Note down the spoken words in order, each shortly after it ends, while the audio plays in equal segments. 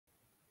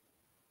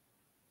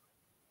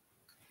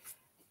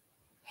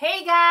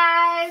Hey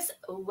guys,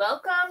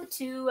 welcome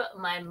to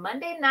my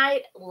Monday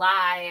night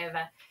live.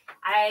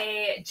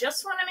 I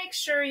just want to make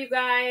sure you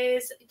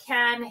guys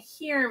can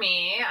hear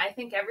me. I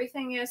think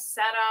everything is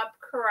set up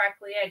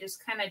correctly. I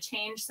just kind of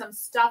changed some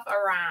stuff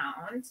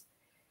around.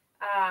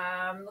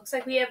 Looks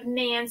like we have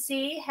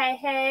Nancy.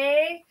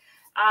 Hey.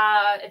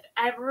 If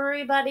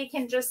everybody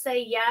can just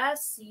say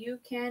yes, you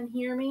can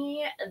hear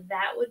me,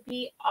 that would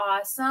be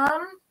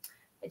awesome.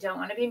 I don't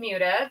want to be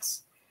muted.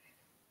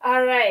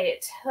 All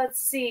right,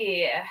 let's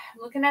see. I'm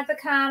looking at the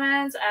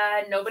comments.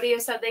 Nobody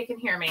has said they can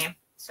hear me,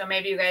 so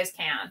maybe you guys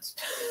can't.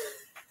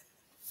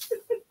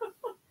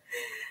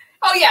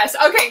 Oh, yes.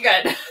 Okay,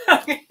 good.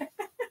 Okay.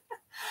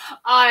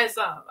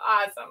 Awesome.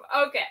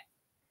 Okay.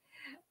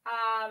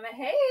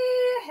 Hey,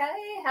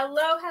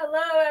 hello,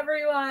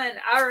 everyone.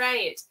 All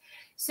right.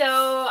 So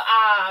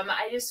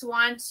I just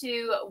want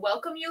to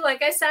welcome you.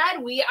 Like I said,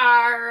 we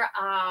are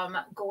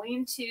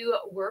going to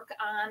work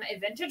on a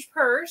vintage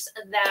purse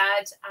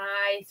that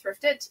I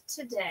thrifted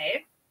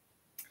today.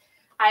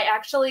 I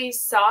actually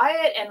saw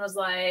it and was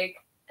like,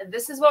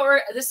 this is what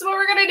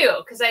we're gonna do,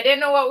 because I didn't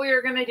know what we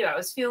were gonna do. I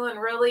was feeling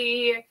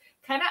really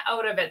kind of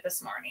out of it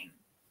this morning.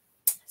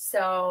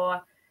 So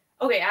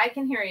okay, I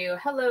can hear you.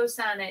 Hello,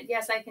 Sonnet.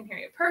 Yes, I can hear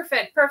you.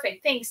 Perfect.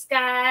 Thanks,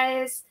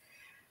 guys.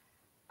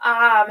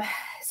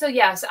 So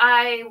yes,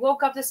 I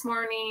woke up this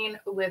morning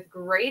with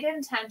great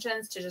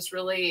intentions to just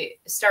really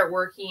start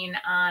working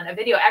on a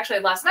video. Actually,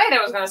 last night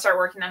I was going to start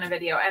working on a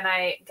video, and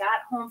I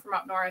got home from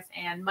up north,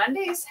 and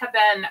Mondays have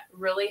been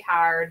really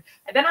hard.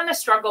 I've been on a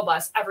struggle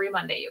bus every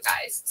Monday, you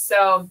guys.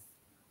 So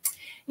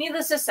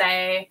needless to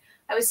say,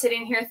 I was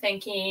sitting here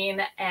thinking,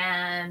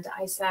 and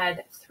I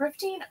said,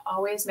 thrifting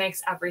always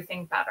makes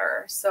everything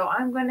better. So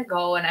I'm going to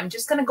go, and I'm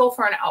just going to go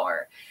for an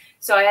hour.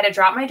 So I had to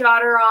drop my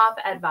daughter off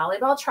at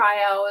volleyball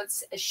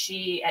tryouts.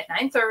 She at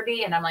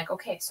 9:30, and I'm like,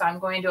 okay, so I'm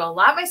going to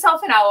allot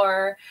myself an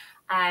hour.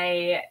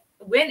 I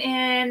went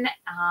in.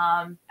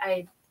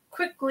 I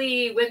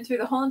quickly went through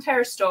the whole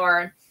entire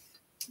store.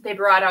 They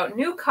brought out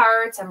new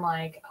carts. I'm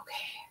like,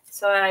 okay.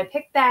 So I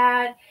picked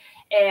that,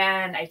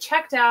 and I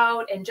checked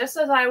out. And just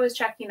as I was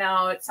checking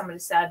out, somebody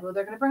said, well,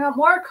 they're going to bring out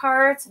more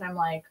carts. And I'm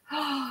like,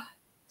 oh.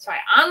 So I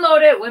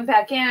unloaded, went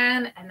back in,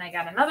 and I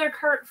got another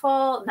cart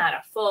full, not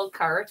a full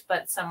cart,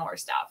 but some more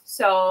stuff.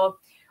 So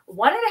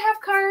 1.5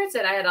 carts,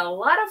 and I had a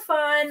lot of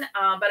fun.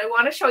 But I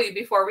want to show you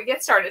before we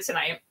get started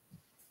tonight,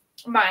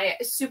 my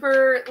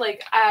super,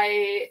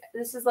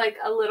 this is like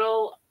a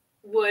little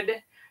wood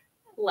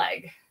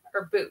leg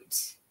or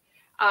boot.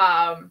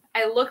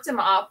 I looked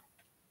them up,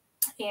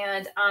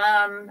 and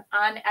on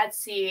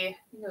Etsy, I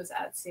think it was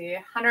Etsy,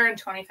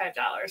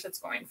 $125 it's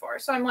going for.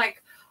 So I'm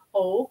like,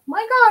 oh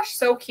my gosh,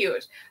 so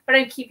cute. But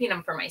I'm keeping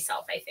them for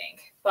myself, I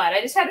think. But I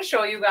just had to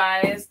show you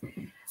guys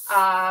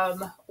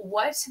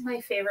what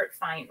my favorite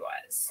find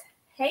was.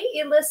 Hey,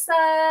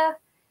 Elissa.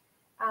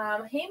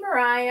 Hey,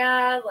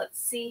 Mariah.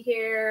 Let's see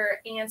here.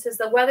 Ann says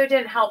the weather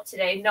didn't help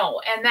today. No,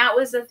 and that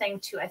was the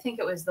thing too. I think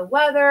it was the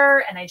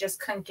weather, and I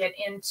just couldn't get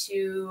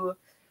into,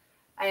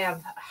 I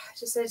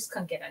just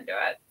couldn't get into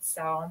it.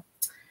 So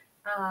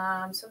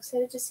I'm so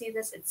excited to see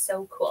this. It's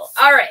so cool.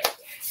 All right.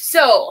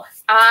 So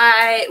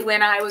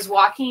when I was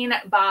walking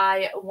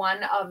by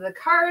one of the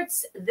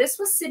carts, this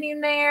was sitting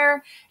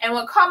there, and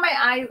what caught my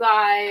eye, you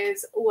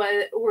guys,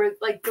 were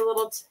like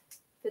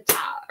the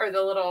top or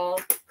the little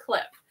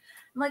clip.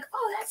 I'm like,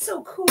 oh, that's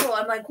so cool.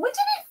 I'm like, wouldn't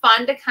it be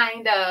fun to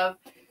kind of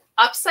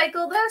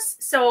upcycle this?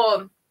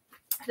 So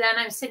then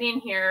I'm sitting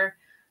here.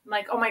 I'm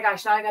like, oh my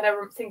gosh, now I got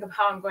to think of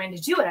how I'm going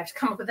to do it. I have to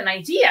come up with an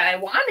idea. I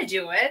want to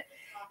do it.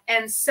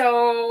 And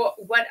so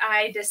what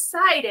I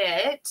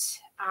decided,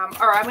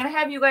 or I'm going to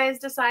have you guys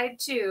decide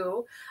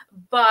too,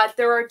 but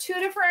there are two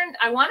different,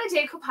 I want to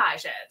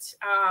decoupage it.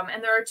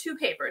 And there are two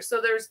papers.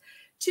 So there's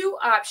two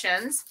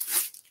options.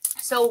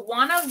 So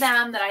one of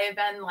them that I have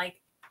been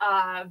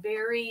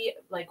very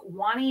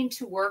wanting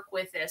to work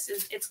with this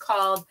is, it's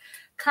called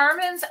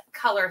Carmen's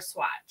Color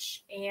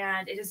Swatch.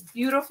 And it is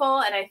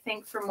beautiful. And I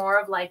think for more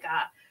of it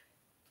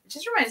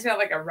just reminds me of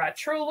like a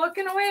retro look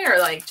in a way, or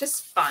like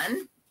just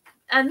fun.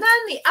 And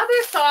then the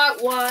other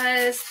thought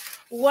was,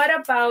 what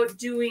about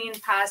doing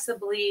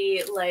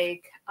possibly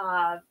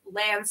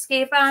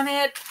landscape on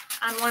it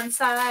on one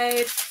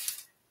side?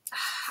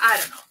 I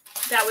don't know.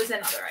 That was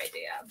another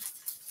idea.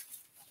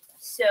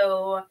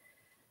 So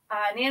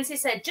Nancy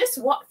said, just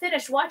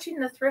finished watching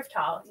the thrift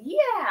haul.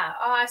 Yeah,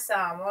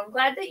 awesome. Well, I'm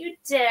glad that you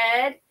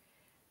did.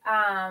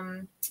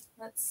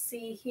 Let's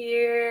see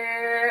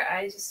here.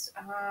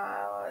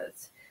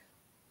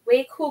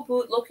 Way cool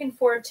boot. Looking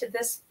forward to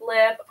this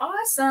flip.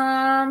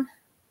 Awesome.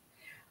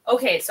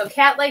 Okay, so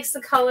Kat likes the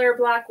color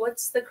block.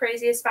 What's the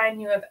craziest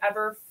find you have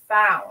ever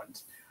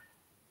found?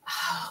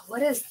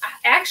 What is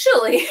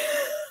actually?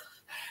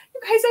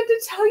 You guys have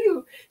to tell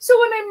you. So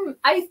when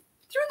I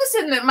threw this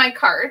in my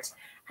cart,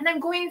 and I'm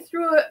going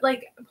through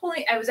it,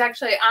 pulling. I was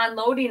actually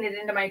unloading it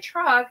into my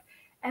truck,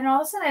 and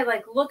all of a sudden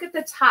I look at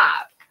the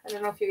top. I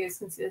don't know if you guys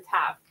can see the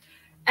top,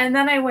 and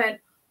then I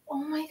went,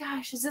 oh my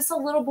gosh, is this a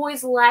little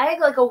boy's leg?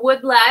 Like a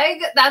wood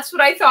leg? That's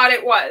what I thought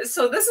it was.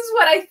 So this is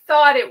what I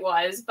thought it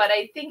was, but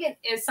I think it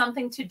is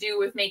something to do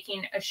with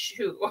making a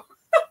shoe.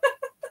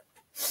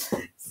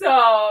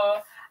 So,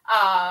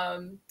 I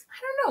don't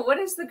know. What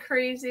is the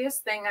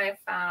craziest thing I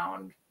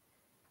found?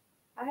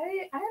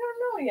 I don't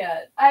know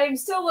yet. I'm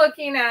still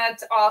looking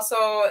at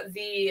also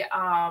the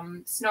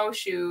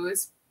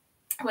snowshoes.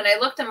 When I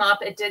looked them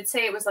up, it did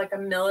say it was like a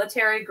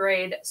military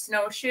grade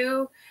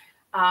snowshoe.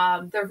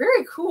 They're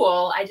very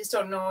cool. I just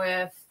don't know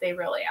if they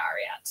really are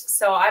yet.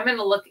 So I'm going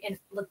to look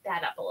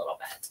that up a little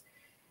bit.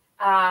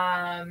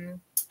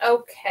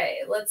 Okay,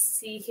 let's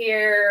see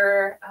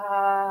here.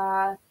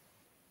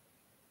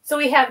 So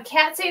we have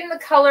Kat saying the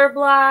color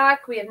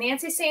block. We have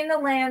Nancy saying the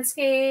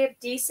landscape.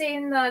 Dee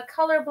saying the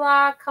color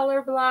block.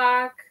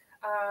 Pamela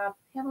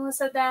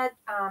said that.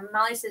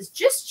 Molly says,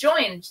 just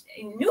joined,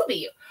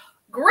 newbie.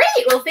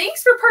 Great. Well,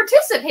 thanks for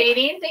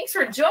participating. Thanks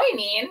for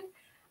joining.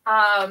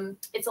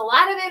 It's a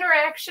lot of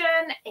interaction,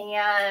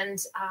 and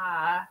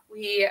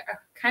we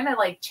kind of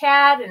like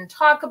chat and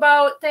talk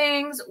about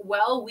things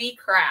while we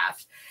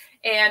craft.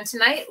 And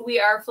tonight we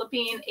are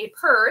flipping a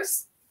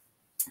purse,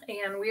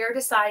 and we are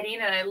deciding,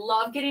 and I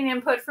love getting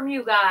input from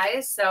you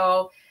guys.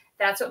 So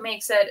that's what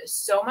makes it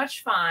so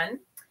much fun.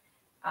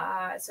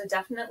 So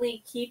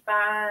definitely keep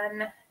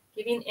on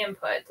giving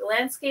input. The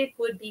landscape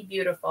would be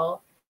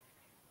beautiful.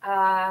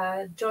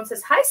 Joan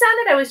says, hi,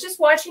 Sonnet. I was just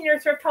watching your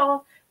thrift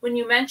haul when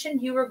you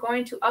mentioned you were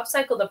going to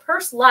upcycle the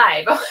purse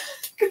live.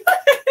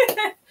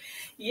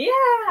 Yeah,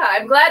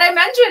 I'm glad I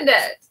mentioned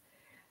it.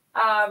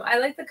 I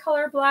like the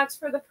color blocks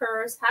for the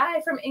purse. Hi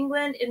from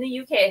England in the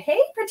UK.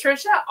 Hey,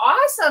 Patricia.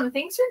 Awesome.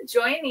 Thanks for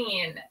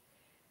joining.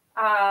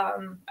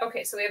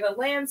 Okay, so we have a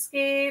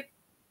landscape.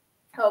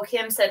 Oh,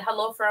 Kim said,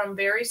 hello from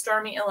very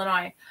stormy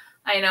Illinois.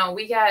 I know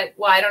we got,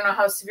 well, I don't know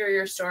how severe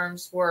your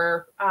storms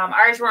were.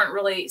 Ours weren't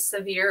really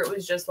severe. It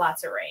was just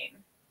lots of rain.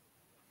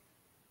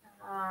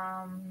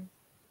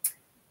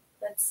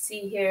 Let's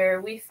see here.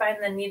 We find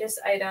the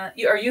neatest item,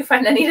 or you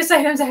find the neatest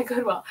items at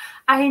Goodwill.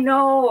 I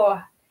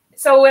know.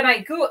 So when I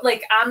go,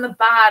 like on the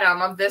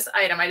bottom of this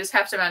item, I just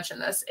have to mention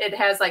this. It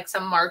has like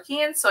some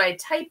markings. So I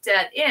typed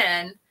that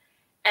in,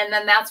 and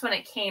then that's when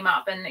it came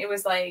up, and it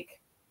was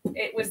like,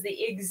 it was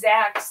the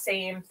exact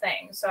same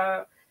thing.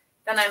 So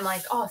then I'm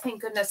like, oh,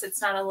 thank goodness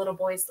it's not a little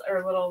boy's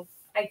or little,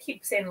 I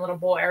keep saying little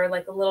boy or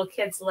like a little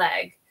kid's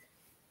leg.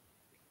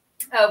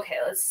 Okay,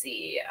 let's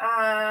see.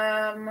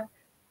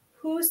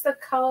 Who's the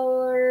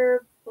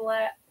color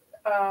black?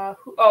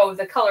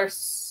 The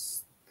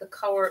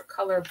color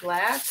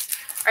black.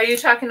 Are you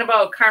talking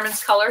about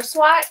Carmen's color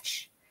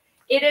swatch?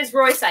 It is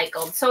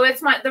Roycycled. So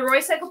it's the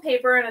Roycycle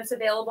paper, and it's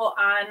available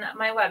on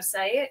my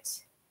website.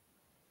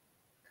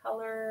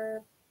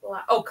 Color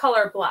block. Oh,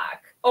 color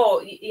block.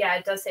 Oh, yeah,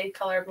 it does say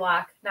color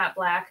block, not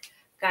black.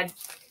 God,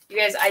 you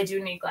guys, I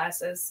do need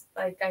glasses.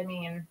 Like, I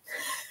mean.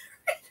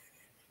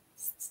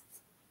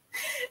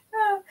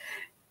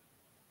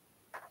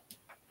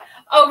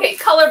 Okay,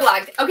 color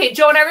block. Okay,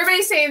 Joan,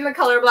 everybody's saying the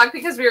color block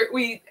because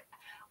we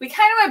kind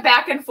of went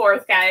back and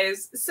forth,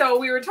 guys. So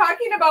we were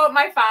talking about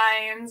my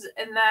finds,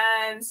 and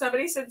then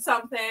somebody said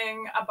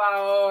something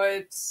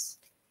about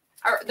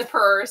the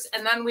purse,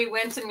 and then we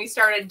went and we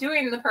started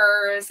doing the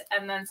purse,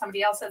 and then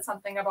somebody else said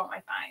something about my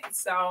finds.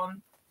 So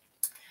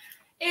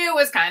it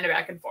was kind of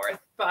back and forth,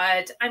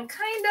 but I'm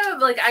kind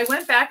of like, I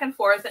went back and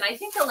forth, and I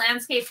think the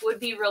landscape would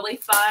be really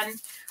fun,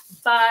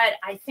 but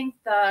I think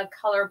the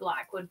color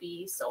block would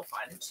be so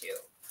fun too.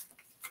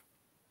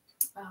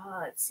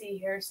 Let's see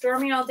here.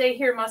 Stormy all day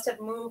here. Must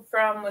have moved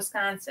from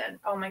Wisconsin.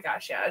 Oh my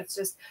gosh, yeah. It's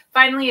just,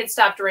 finally it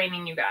stopped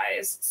raining, you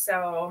guys.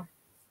 So,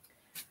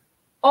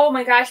 oh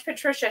my gosh,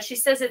 Patricia. She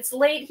says it's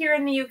late here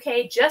in the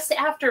UK, just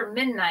after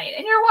midnight.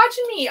 And you're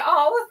watching me.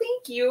 Oh, well,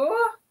 thank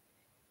you.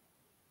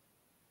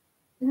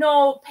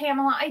 No,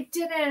 Pamela, I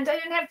didn't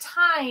have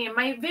time.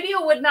 My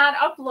video would not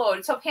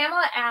upload. So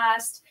Pamela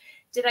asked,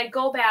 did I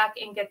go back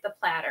and get the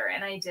platter?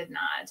 And I did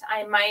not.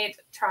 I might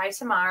try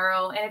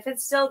tomorrow. And if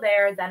it's still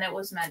there, then it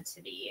was meant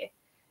to be.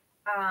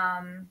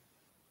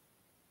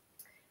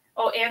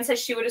 Oh, Anne says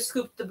she would have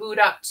scooped the boot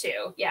up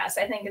too. Yes,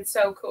 I think it's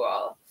so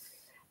cool.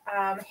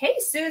 Hey,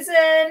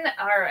 Susan.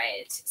 All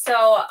right. So,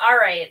 all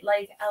right.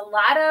 Like a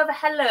lot of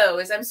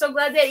hellos. I'm so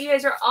glad that you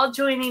guys are all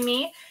joining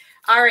me.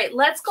 All right.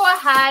 Let's go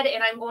ahead,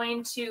 and I'm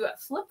going to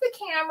flip the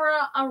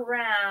camera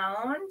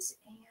around,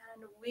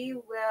 and we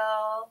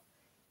will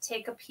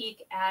take a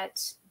peek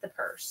at the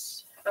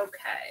purse.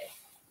 Okay.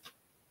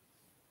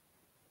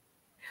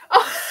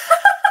 Oh,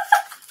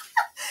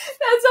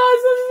 that's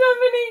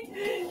awesome,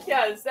 Stephanie.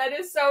 Yes, that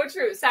is so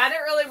true.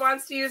 Sonnet really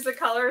wants to use the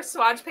color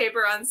swatch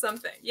paper on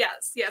something.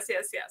 Yes, yes,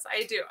 yes, yes.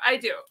 I do. I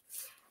do.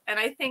 And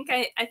I think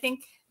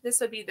this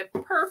would be the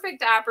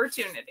perfect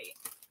opportunity.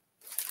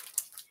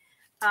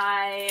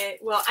 I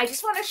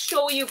just want to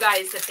show you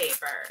guys the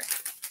paper.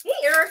 Hey,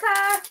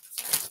 Erica.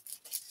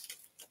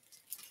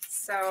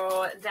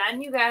 So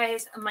then you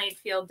guys might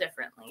feel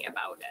differently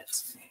about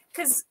it.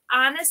 Because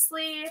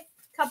honestly, a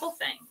couple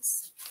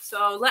things.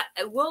 So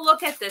we'll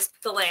look at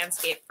the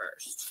landscape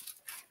first.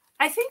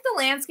 I think the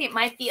landscape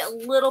might be a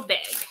little big.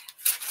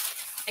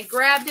 I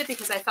grabbed it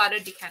because I thought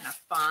it'd be kind of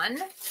fun.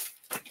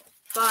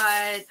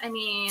 But, I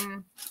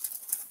mean,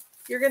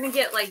 you're going to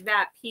get like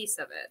that piece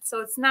of it.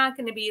 So it's not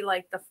going to be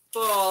like the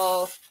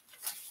full,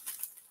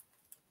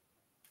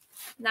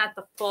 not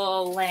the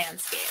full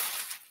landscape.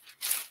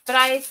 But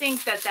I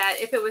think that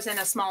if it was in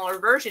a smaller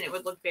version, it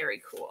would look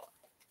very cool.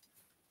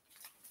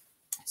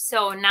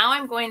 So now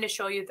I'm going to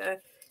show you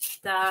the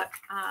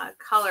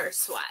color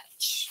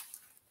swatch.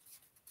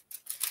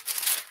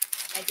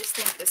 I just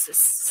think this is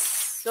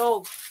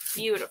so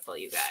beautiful,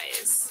 you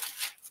guys.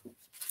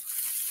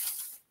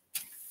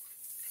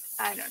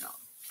 I don't know.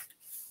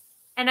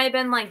 And I've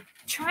been like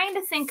trying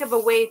to think of a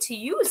way to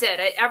use it.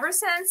 Ever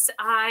since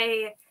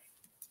I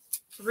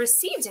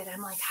received it,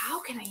 I'm like, how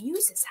can I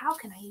use this? How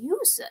can I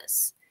use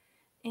this?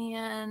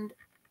 And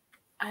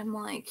I'm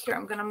like, here,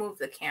 I'm going to move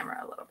the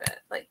camera a little bit,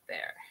 like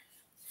there.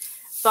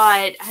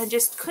 But I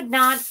just could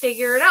not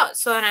figure it out.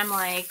 So, and I'm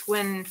like,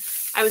 when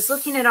I was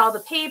looking at all the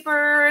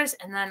papers,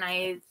 and then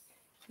I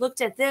looked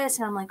at this,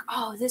 and I'm like,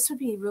 oh, this would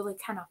be really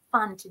kind of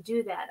fun to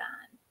do that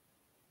on.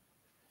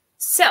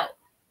 So,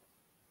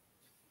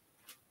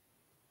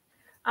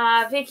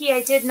 Vicki,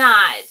 I did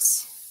not.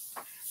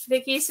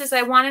 Vicki says,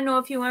 I want to know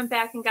if you went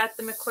back and got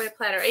the McCoy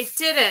platter. I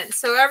didn't.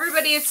 So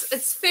everybody,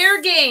 it's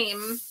fair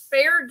game.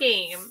 Fair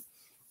game.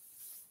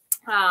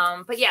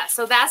 But yeah,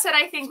 so that's what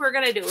I think we're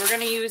going to do. We're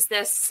going to use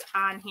this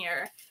on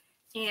here.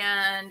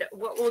 And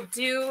what we'll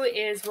do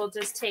is we'll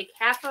just take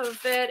half of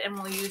it and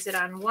we'll use it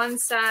on one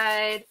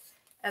side.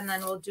 And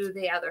then we'll do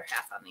the other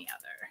half on the other.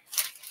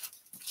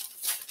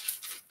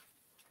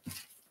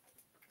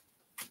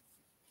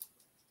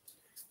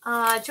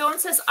 Joan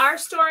says, our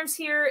storms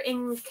here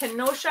in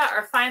Kenosha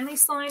are finally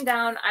slowing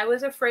down. I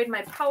was afraid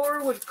my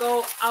power would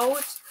go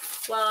out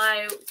while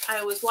I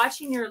was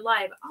watching your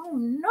live. Oh,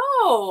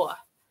 no.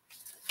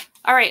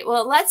 All right,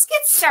 well, let's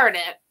get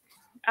started,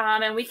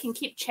 and we can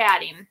keep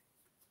chatting.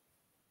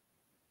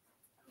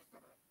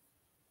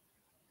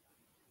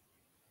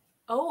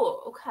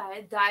 Oh,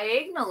 okay,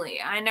 diagonally.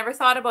 I never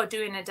thought about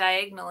doing it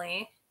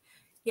diagonally.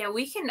 Yeah,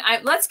 we can.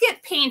 Let's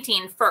get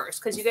painting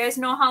first, because you guys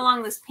know how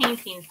long this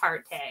painting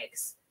part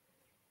takes.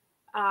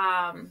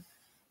 All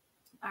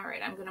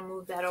right, I'm going to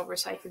move that over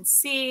so I can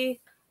see.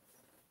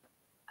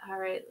 All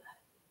right.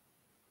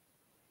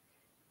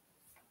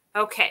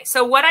 Okay,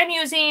 so what I'm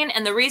using,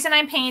 and the reason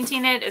I'm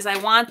painting it is I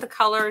want the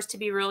colors to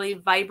be really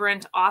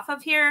vibrant off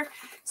of here.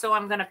 So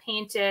I'm going to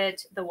paint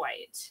it the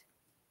white.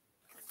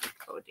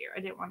 Oh dear, I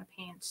didn't want to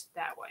paint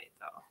that white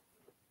though.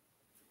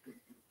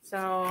 So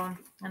I'm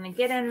going to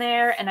get in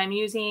there, and I'm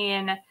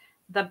using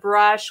the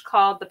brush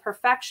called the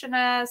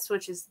Perfectionist,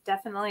 which is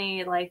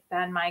definitely like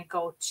been my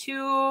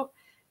go-to.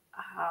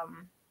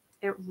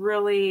 It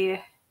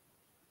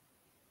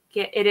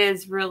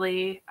is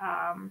really,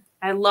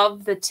 I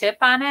love the tip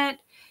on it.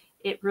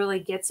 It really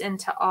gets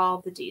into all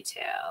the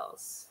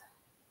details.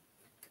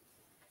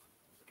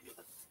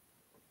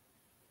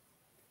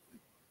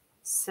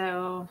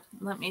 So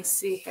let me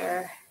see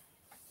here.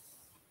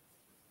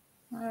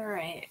 All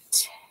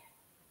right.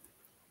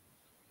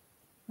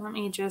 Let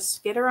me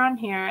just get around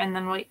here, and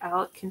then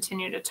I'll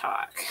continue to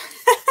talk.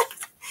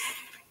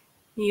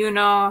 You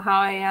know how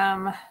I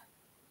am. I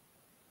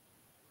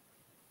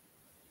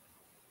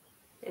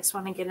just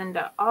want to get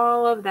into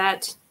all of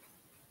that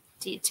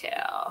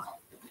detail.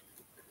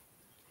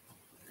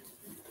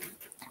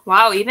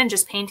 Wow, even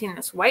just painting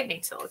this white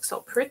makes it look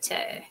so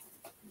pretty.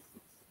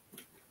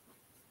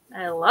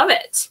 I love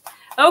it.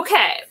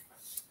 Okay,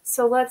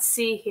 so let's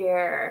see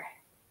here.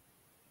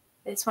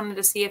 I just wanted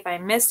to see if I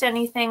missed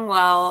anything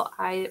while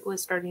I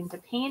was starting to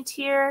paint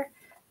here.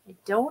 I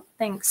don't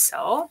think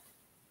so.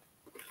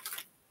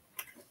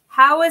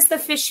 How was the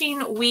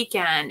fishing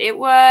weekend? It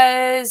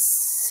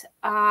was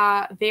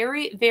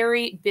very,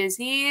 very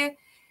busy.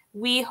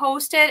 We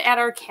hosted at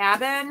our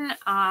cabin.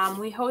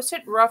 We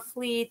hosted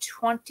roughly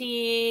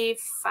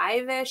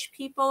 25-ish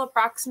people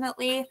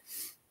approximately.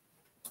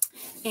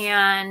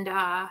 And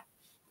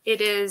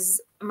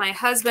my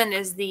husband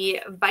is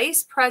the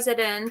vice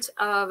president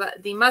of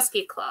the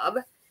Muskie Club.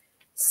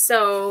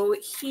 So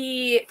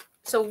we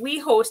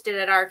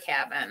hosted at our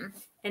cabin.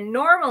 And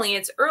normally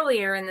it's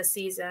earlier in the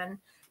season,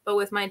 but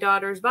with my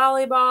daughter's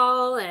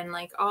volleyball and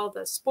like all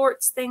the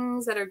sports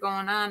things that are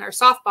going on, or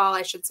softball,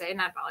 I should say,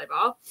 not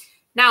volleyball.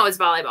 Now it's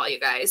volleyball, you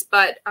guys.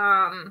 But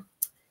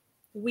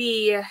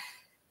we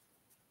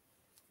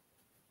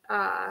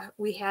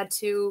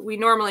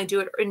normally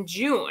do it in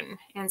June.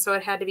 And so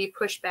it had to be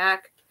pushed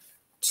back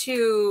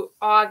to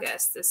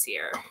August this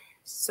year.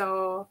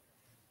 So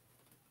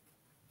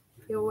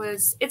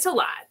it's a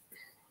lot.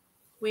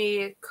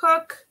 We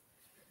cook,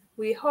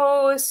 we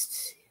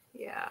host.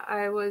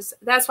 Yeah,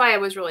 that's why I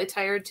was really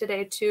tired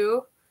today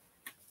too.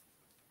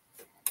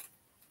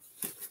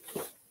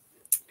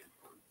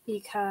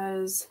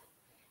 Because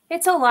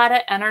it's a lot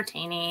of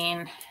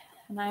entertaining,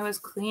 and I was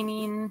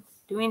cleaning,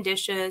 doing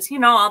dishes, you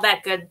know, all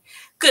that good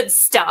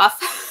stuff.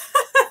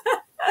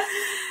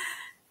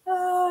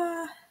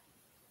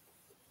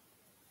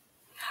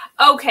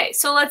 Okay,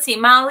 so let's see.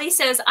 Molly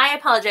says, I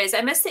apologize. I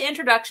missed the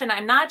introduction.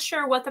 I'm not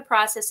sure what the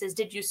process is.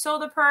 Did you sew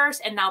the purse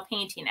and now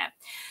painting it?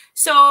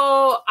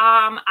 So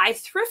I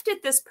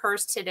thrifted this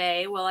purse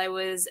today while I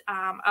was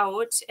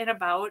out and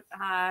about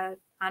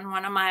on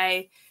one of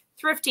my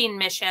thrifting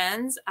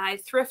missions. I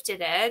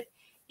thrifted it,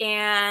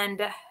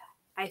 and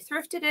I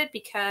thrifted it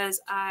because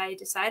I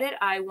decided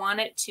I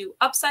wanted to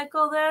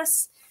upcycle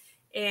this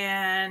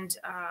and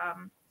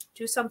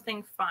do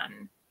something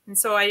fun. And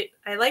so I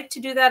like to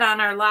do that on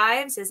our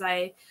lives, is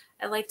I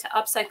like to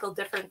upcycle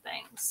different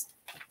things.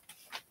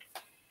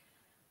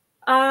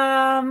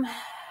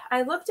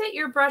 I looked at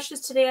your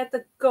brushes today at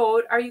the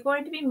GOAT. Are you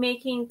going to be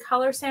making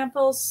color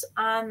samples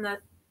on the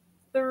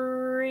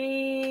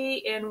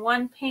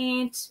 3-in-1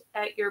 paint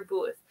at your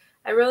booth?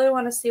 I really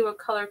want to see what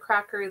color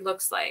crockery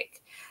looks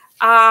like.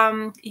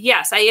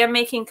 Yes, I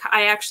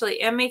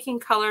actually am making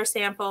color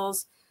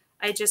samples.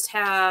 I just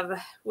have,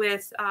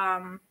 with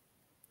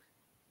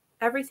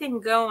everything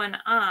going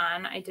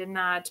on, I did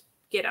not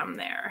get them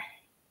there.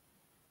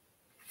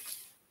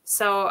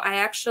 So I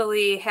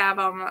actually have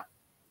them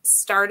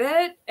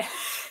started.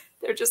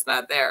 They're just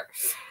not there.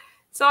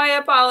 So I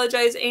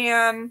apologize,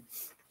 Anne.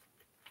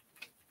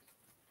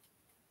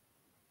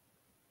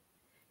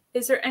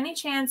 Is there any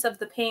chance of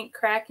the paint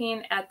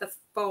cracking at the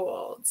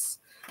folds?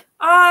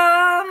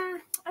 I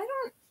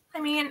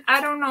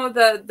don't know.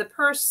 The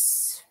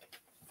purse.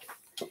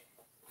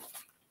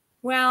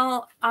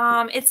 Well,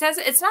 it says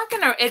it's not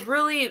gonna. It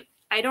really.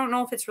 I don't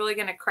know if it's really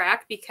gonna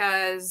crack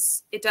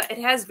because it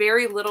has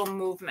very little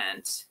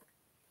movement,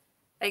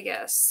 I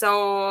guess.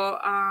 So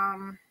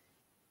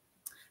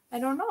I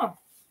don't know.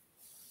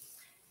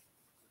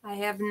 I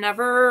have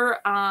never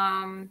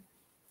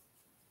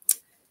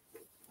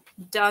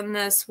done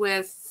this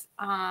with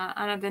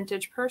on a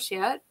vintage purse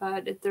yet,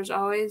 but this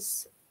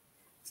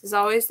is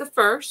always the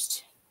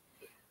first.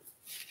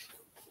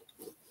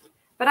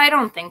 But I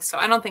don't think so.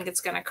 I don't think it's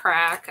going to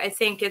crack. I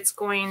think it's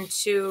going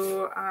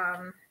to,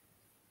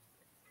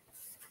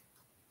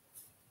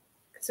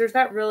 because there's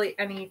not really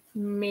any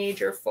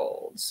major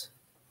folds.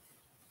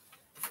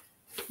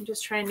 I'm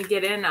just trying to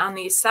get in on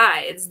these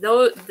sides.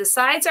 Though the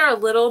sides are a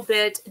little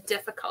bit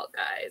difficult,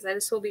 guys. I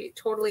just will be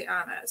totally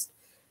honest.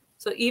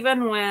 So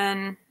even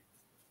when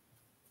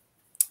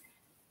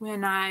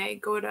I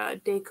go to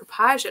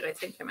decoupage it, I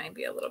think it might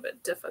be a little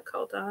bit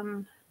difficult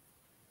on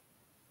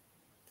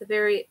the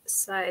very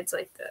sides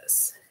like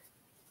this.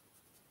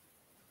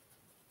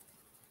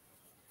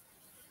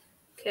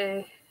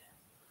 Okay.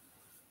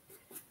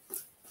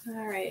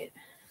 All right.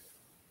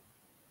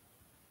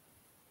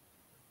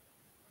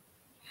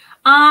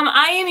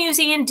 I am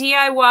using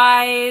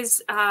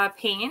DIY's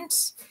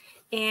paint,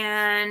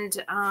 and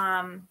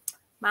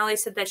Molly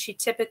said that she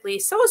typically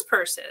sews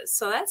purses,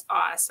 so that's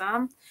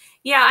awesome.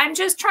 Yeah, I'm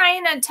just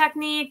trying a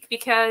technique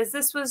because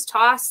this was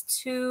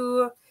tossed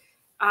to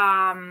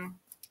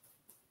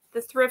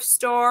the thrift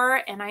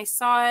store, and I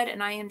saw it,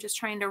 and I am just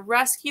trying to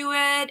rescue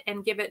it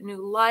and give it new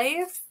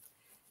life.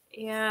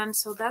 And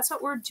so that's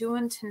what we're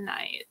doing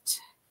tonight.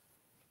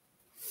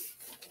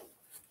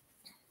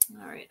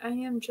 All right, I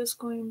am just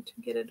going to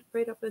get it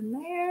right up in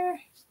there.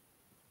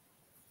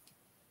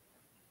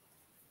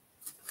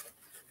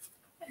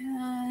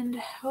 And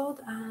hold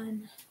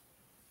on.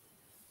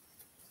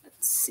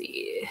 Let's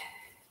see.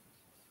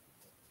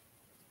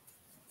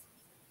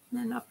 And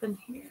then up in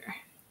here.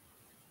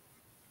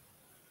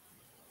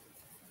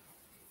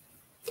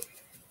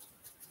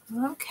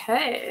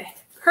 Okay,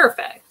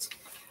 perfect.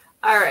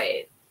 All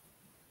right.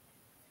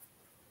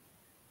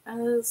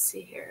 Let's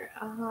see here.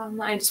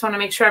 I just want to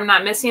make sure I'm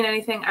not missing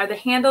anything. Are the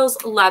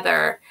handles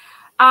leather?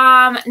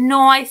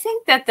 No, I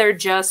think that they're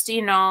just,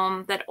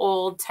 that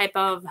old type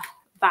of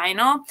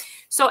vinyl.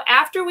 So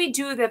after we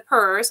do the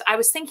purse, I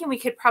was thinking we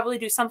could probably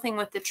do something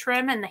with the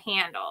trim and the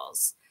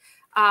handles.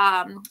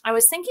 I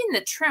was thinking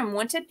the trim,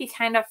 wouldn't it be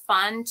kind of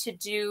fun to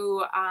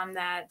do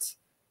that?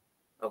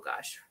 Oh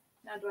gosh,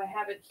 now do I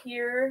have it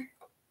here?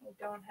 I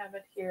don't have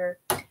it here.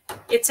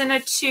 It's in a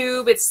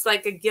tube. It's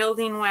like a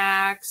gilding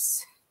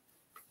wax.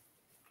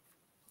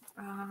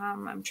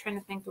 I'm trying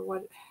to think of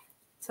what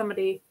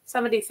somebody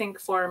think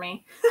for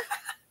me.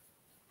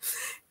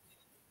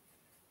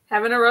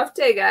 Having a rough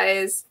day,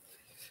 guys.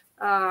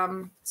 So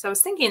I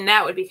was thinking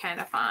that would be kind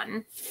of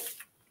fun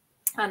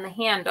on the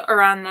handle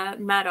or on the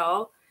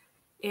metal,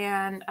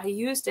 and I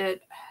used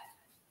it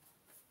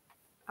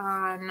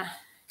on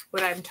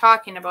what I'm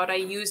talking about. I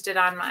used it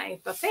on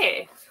my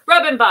buffet.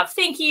 Rub and buff.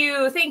 Thank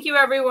you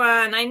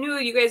everyone. I knew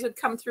you guys would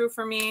come through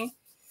for me.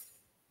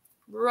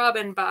 Rub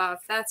and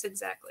buff. That's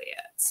exactly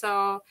it.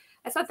 So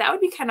I thought that would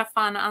be kind of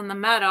fun on the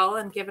metal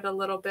and give it a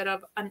little bit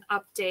of an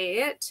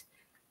update.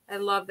 I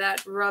love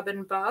that rub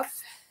and buff.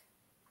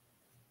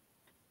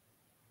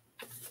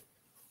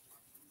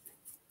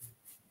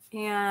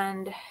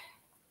 And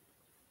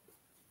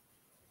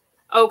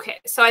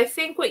okay, so I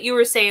think what you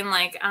were saying,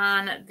 like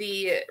on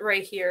the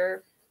right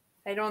here,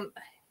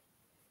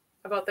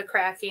 about the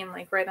cracking,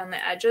 like right on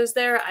the edges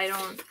there. I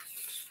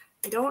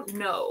don't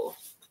know.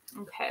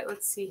 Okay,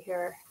 let's see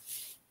here.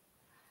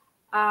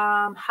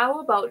 How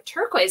about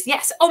turquoise?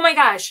 Yes. Oh my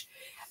gosh.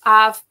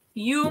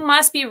 You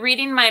must be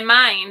reading my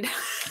mind.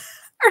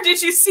 Or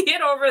did you see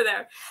it over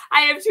there?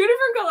 I have 2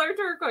 different color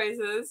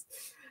turquoises.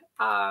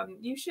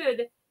 You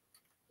should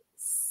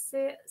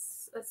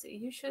let's see.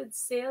 You should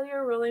sell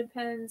your rolling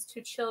pins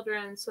to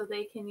children so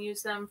they can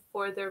use them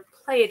for their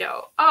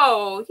Play-Doh.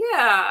 Oh,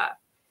 yeah.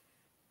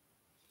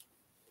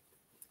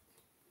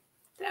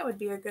 That would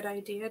be a good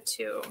idea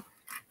too.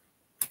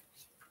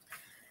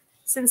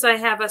 Since I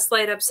have a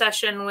slight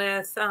obsession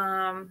with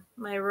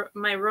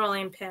my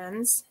rolling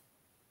pins,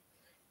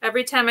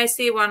 every time I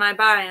see one, I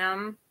buy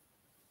them.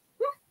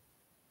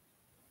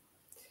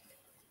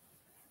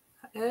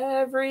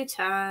 Every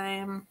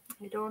time.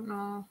 I don't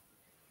know.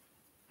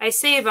 I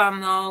save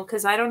them though,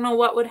 because I don't know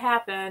what would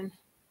happen.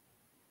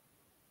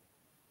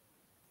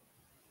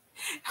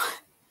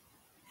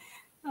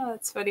 Oh,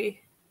 that's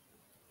funny.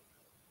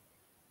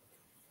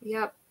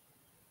 Yep.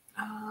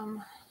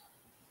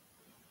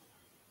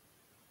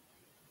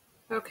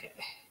 Okay.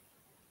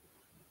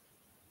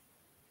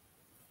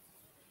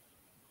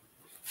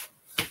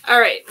 All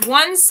right.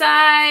 One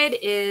side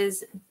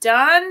is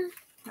done.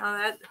 Now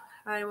that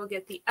I will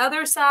get the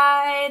other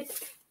side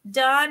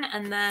done,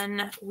 and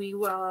then we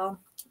will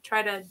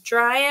try to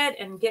dry it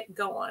and get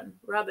going.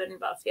 Rub and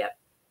buff. Yep.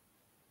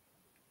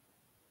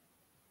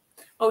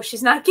 Oh,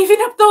 she's not giving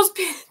up those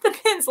the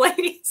pins,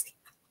 ladies.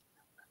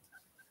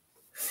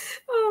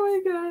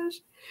 Oh my gosh.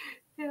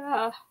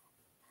 Yeah.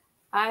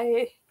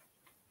 I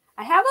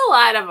have a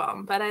lot of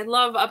them, but I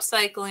love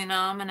upcycling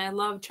them and I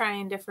love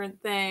trying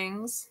different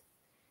things.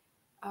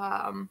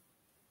 I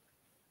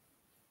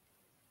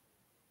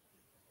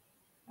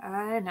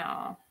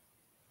know.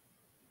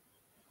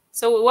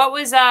 So what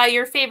was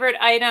your favorite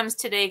items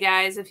today,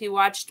 guys? If you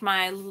watched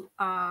my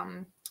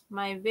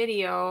my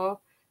video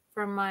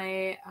from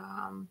my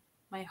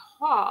my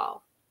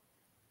haul.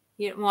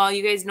 Well,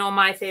 you guys know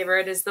my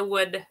favorite is the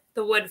wood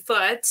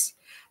foot,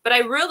 but I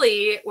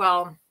really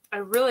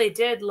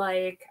did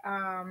like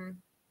I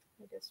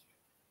just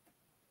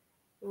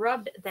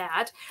rubbed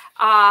that.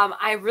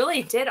 I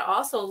really did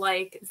also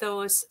like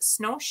those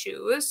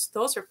snowshoes.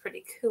 Those are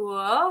pretty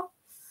cool.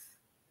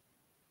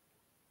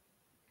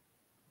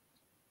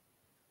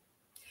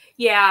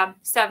 Yeah,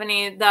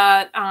 Stephanie,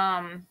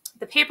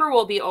 the paper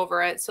will be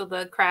over it, so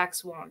the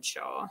cracks won't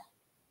show.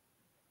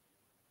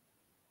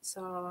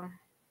 So,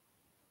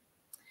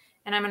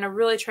 and I'm going to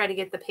really try to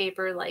get the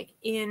paper like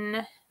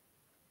in.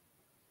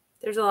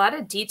 There's a lot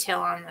of detail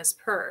on this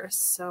purse,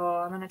 so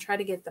I'm going to try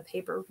to get the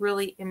paper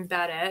really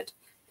embedded.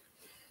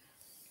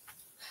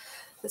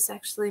 This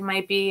actually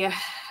might be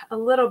a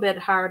little bit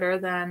harder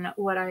than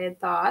what I had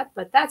thought,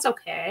 but that's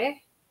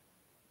okay.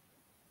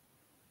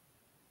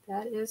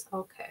 That is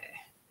okay.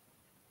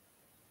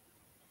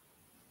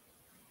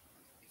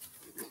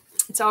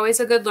 It's always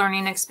a good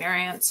learning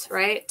experience,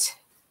 right?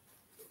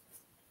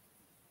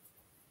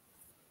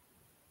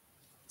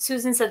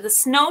 Susan said, the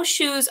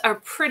snowshoes are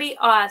pretty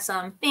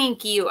awesome.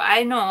 Thank you.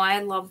 I know. I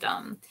loved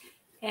them.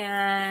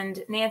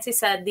 And Nancy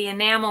said, the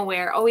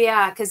enamelware. Oh,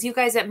 yeah, because you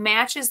guys, it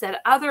matches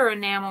that other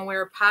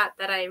enamelware pot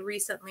that I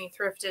recently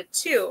thrifted,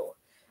 too.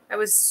 I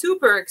was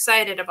super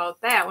excited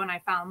about that when I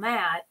found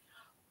that.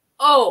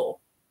 Oh,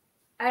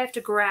 I have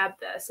to grab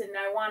this, and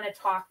I want to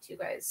talk to you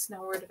guys.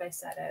 Now, where did I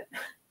set it?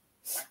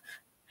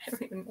 I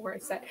don't even know where I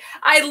set it.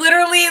 I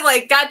literally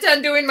like got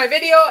done doing my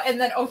video and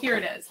then, oh, here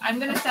it is. I'm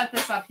going to set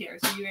this up here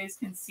so you guys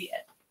can see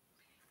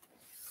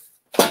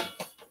it.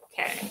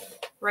 Okay,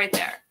 right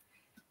there.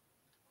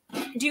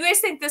 Do you guys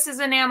think this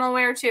is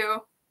enamelware too?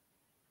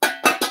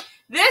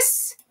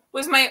 This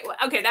was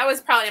okay, that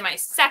was probably my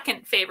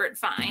second favorite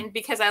find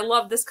because I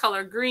love this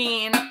color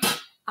green.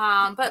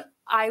 But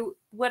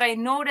what I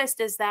noticed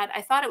is that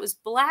I thought it was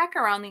black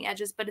around the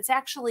edges, but it's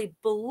actually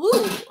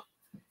blue.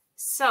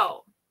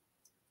 So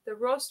the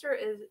roaster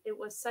it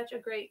was such a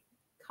great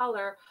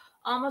color,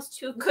 almost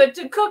too good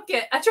to cook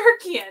it a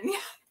turkey in. Yeah,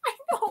 I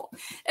know.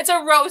 It's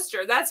a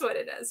roaster. That's what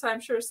it is. So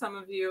I'm sure some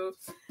of you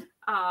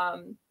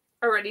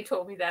already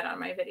told me that on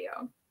my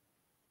video.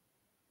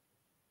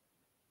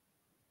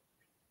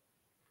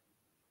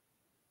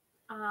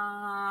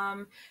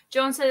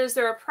 Joan says, is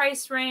there a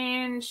price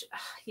range?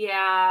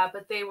 Yeah,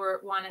 but they were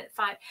one at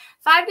 $5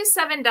 to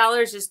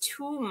 $7 is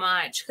too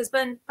much because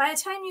by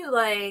the time you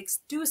like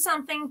do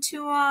something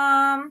to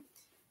them,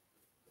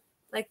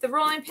 like the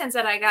rolling pins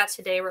that I got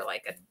today were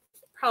like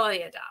probably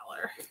 $1.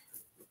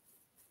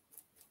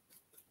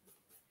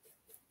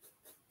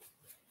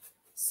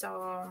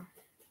 So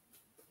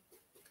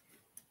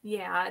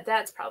yeah,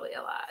 that's probably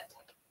a lot.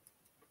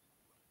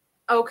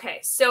 Okay,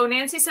 so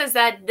Nancy says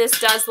that this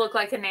does look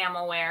like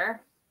enamelware.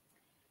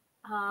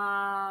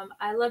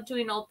 I love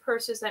doing old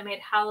purses. I made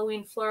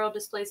Halloween floral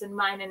displays in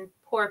mine and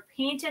pour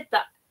painting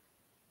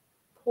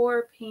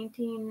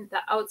the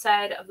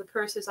outside of the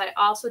purses. I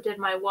also did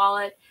my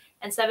wallet,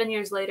 and 7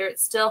 years later, it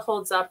still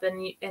holds up,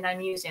 and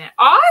I'm using it.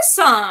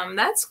 Awesome!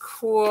 That's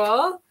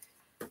cool.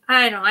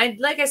 I know.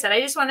 Like I said,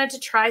 I just wanted to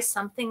try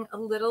something a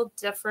little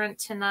different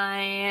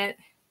tonight.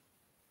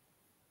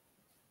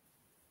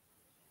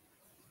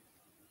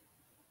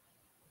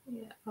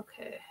 Yeah,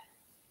 okay.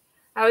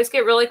 I always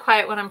get really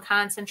quiet when I'm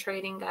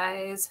concentrating,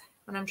 guys,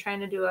 when I'm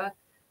trying to do a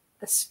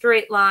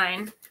straight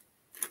line.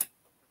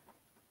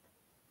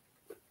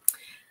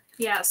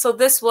 Yeah, so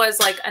this was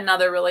like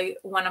another really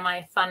one of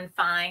my fun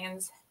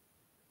finds.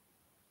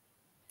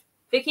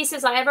 Vicky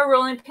says, I have a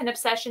rolling pin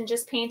obsession,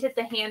 just painted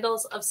the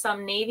handles of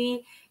some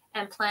navy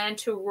and plan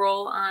to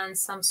roll on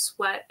some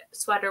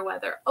sweater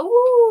weather.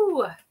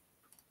 Oh,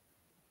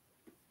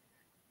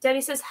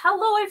 Debbie says,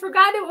 hello, I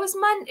forgot it was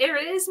Monday.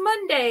 It is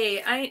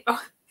Monday.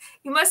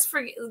 You must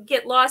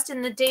get lost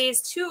in the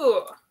days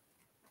too.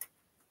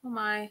 Oh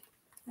my,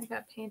 I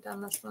got paint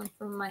on this one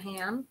from my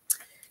hand.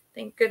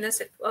 Thank goodness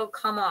it will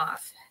come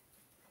off.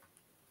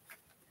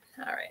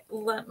 All right,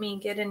 let me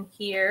get in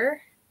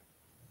here.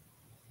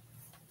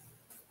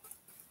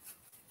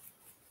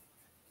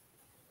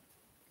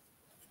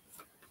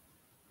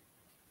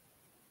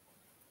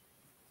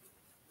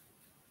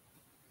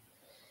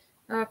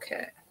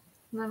 Okay,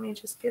 let me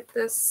just get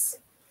this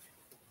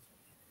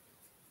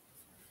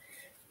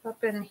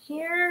up in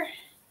here.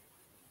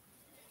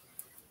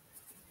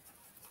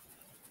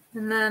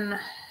 And then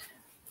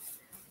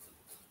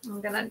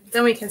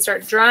then we can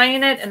start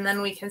drying it, and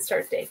then we can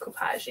start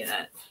decoupaging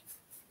it.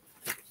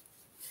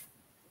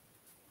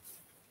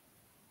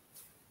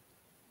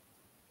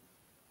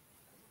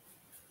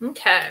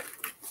 Okay.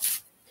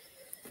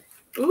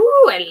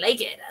 Ooh, I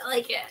like it. I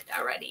like it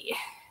already.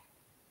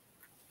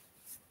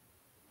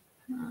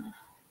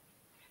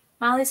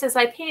 Molly says,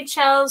 I paint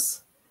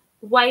shells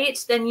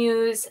white, then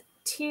use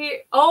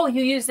you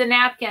use the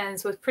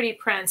napkins with pretty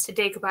prints to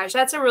decoupage.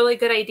 That's a really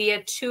good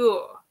idea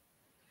too.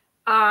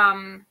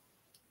 I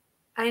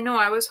know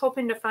I was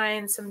hoping to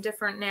find some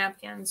different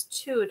napkins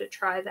too to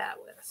try that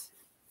with.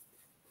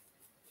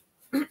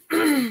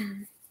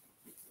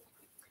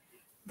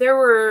 There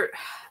were,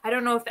 I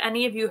don't know if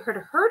any of you had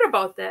heard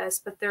about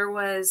this, but there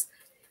was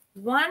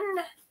one,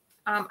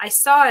 I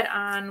saw it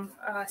on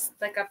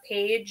like a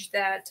page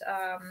that,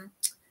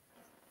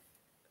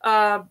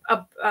 a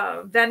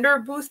vendor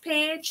booth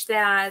page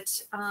that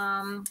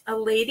a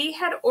lady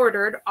had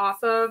ordered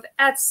off of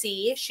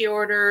Etsy. She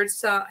ordered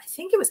some, I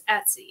think it was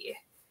Etsy,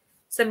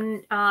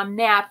 some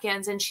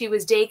napkins, and she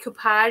was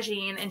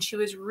decoupaging and she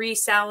was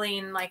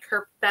reselling like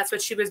that's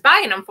what she was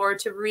buying them for,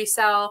 to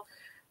resell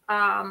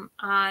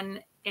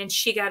and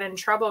she got in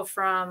trouble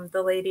from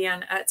the lady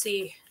on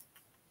Etsy.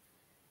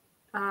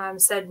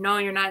 Said, no,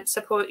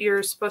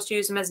 you're supposed to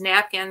use them as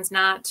napkins,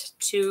 not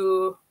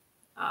to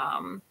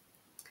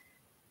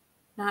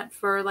not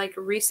for like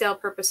resale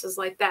purposes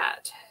like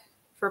that,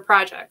 for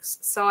projects.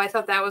 So I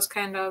thought that was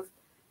kind of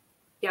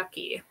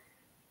yucky.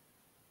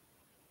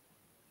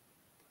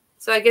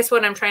 So I guess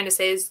what I'm trying to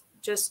say is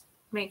just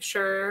make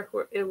sure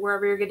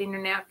wherever you're getting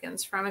your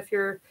napkins from, if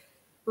you're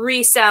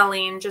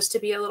reselling, just to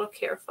be a little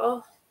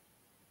careful.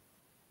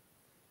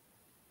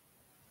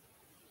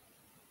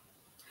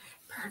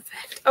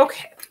 Perfect.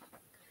 Okay.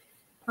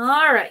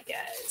 All right,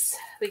 guys.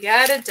 We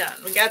got it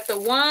done. We got the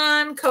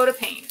one coat of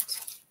paint.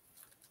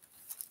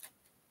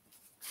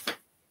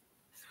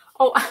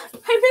 Oh,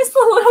 I missed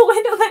the little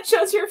window that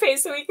shows your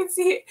face so we can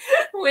see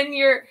when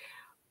you're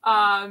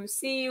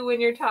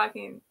when you're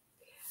talking.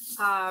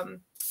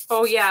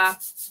 Oh yeah,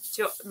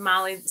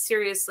 Molly,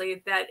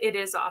 seriously, that it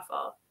is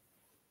awful.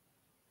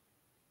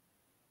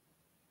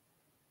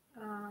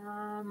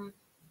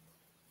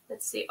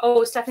 Let's see.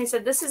 Oh, Stephanie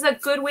said, this is a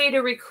good way to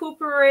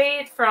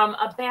recuperate from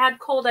a bad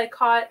cold I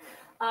caught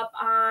up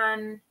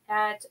on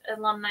at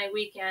alumni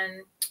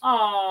weekend.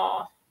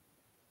 Oh.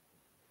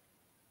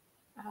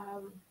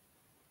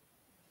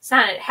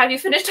 Sonnet, have you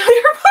finished all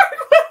your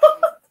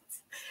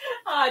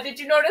bark? Did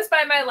you notice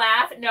by my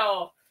laugh?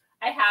 No,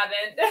 I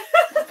haven't.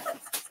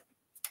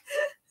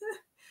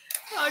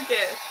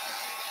 Okay.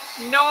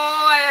 No,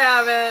 I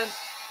haven't.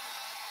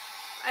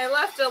 I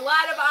left a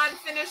lot of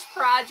unfinished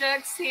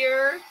projects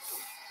here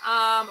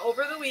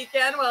over the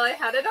weekend while I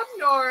headed up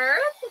north.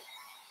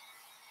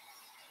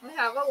 I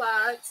have a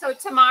lot. So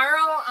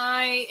tomorrow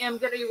I am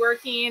going to be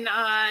working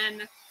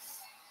on,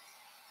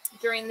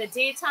 during the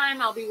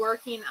daytime, I'll be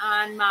working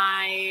on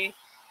my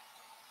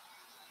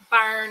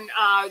barn,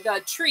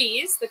 the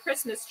trees, the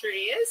Christmas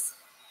trees.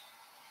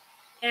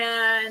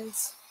 And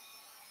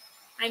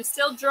I'm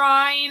still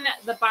drawing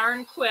the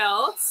barn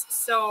quilts.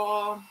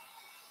 So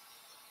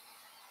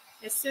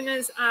as soon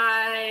as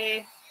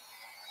I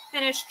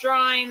finish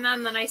drawing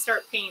them, then I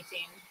start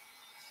painting.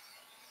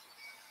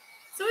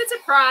 So it's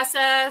a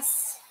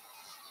process.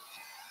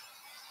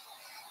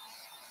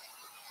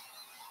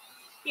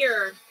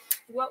 Here,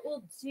 what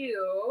we'll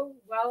do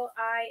while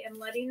I am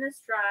letting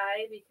this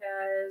dry,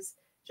 because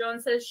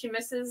Joan says she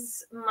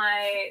misses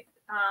my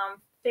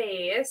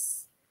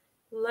face.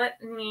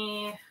 Let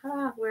me,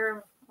 oh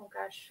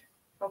gosh,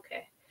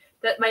 okay.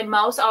 That my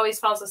mouse always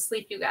falls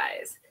asleep, you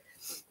guys.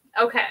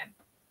 Okay.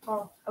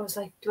 Oh, I was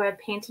like, do I have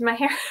paint in my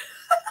hair?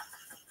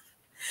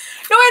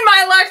 Knowing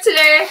my luck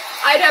today,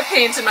 I'd have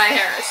paint in my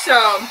hair.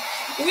 So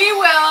we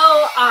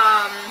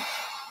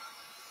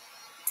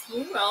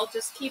will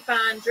just keep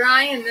on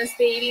drying this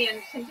baby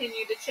and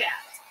continue to chat.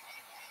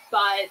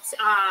 But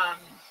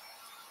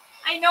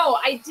I know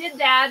I did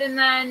that, and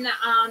then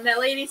that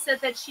lady said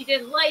that she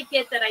didn't like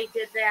it that I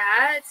did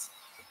that,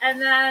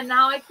 and then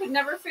now I could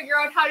never figure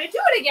out how to do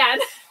it again.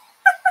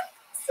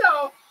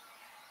 So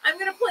I'm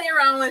gonna play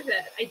around with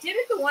it. I did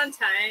it the one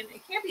time.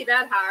 It can't be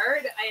that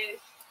hard.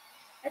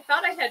 I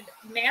thought I had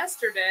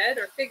mastered it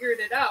or figured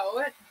it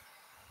out.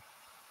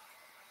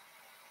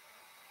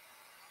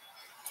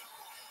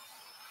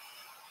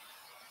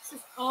 This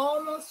is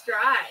almost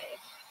dry.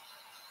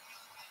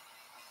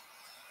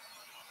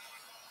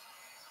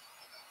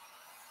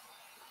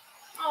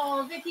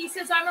 Oh, Vicky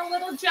says, I'm a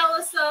little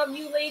jealous of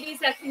you ladies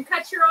that can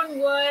cut your own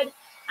wood.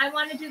 I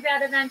want to do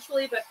that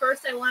eventually, but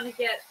first I want to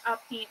get a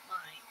paint line.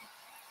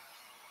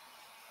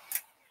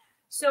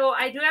 So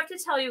I do have to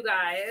tell you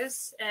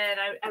guys, and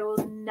I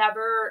will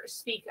never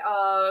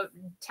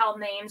tell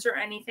names or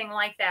anything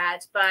like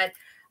that, but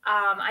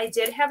I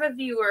did have a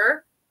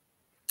viewer,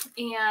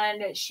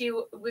 and she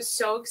was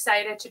so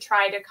excited to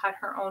try to cut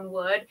her own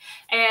wood.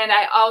 And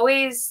I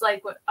always,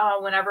 like,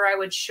 whenever I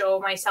would show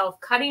myself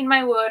cutting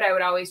my wood, I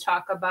would always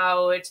talk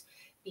about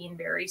being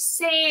very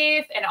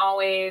safe, and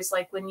always,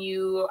 like, when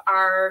you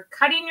are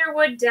cutting your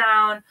wood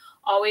down,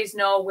 always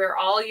know where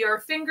all your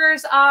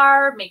fingers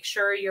are. Make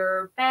sure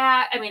your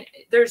back, I mean,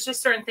 there's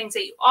just certain things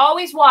that you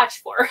always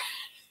watch for.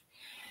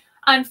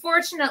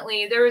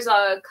 Unfortunately, there was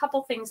a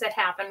couple things that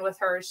happened with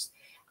hers.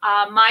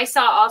 My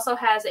saw also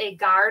has a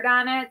guard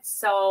on it,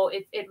 so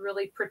it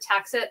really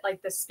protects it,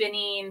 like the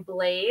spinning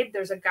blade.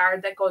 There's a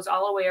guard that goes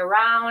all the way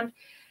around.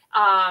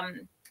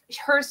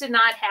 Hers did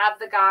not have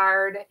the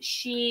guard.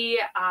 She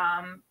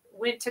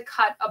went to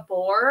cut a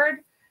board,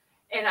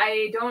 and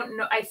I don't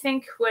know. I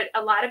think what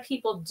a lot of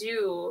people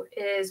do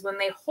is when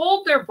they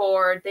hold their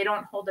board, they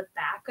don't hold it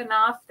back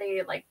enough.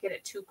 They like get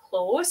it too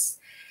close,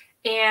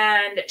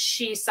 and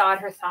she sawed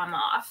her thumb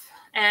off.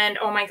 And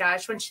oh my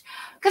gosh,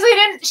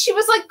 she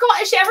was like,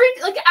 gosh,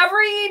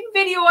 every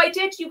video I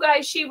did, you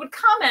guys, she would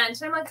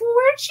comment. And I'm like, well,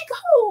 where'd she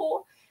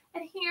go?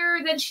 And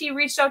then she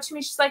reached out to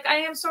me. She's like, I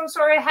am so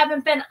sorry. I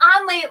haven't been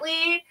on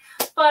lately,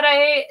 but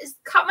I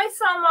cut my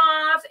thumb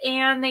off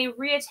and they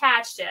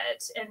reattached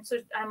it. And so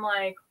I'm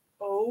like,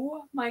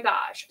 oh my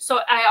gosh.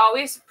 So I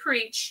always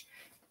preach,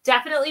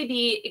 definitely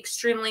be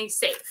extremely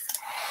safe.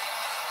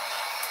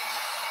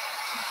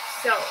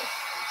 So.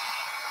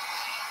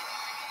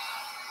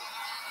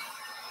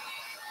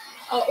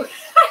 Oh,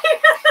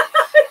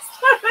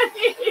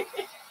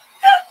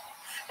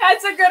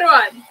 that's a good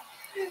one.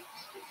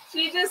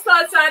 She just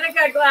thought Sonic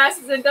got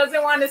glasses and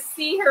doesn't want to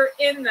see her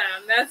in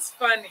them. That's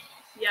funny.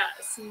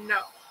 Yes.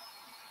 No,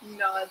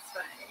 that's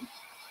fine.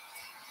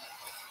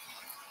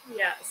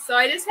 Yes. So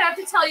I just have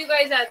to tell you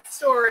guys that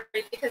story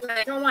because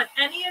I don't want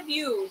any of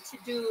you to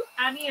do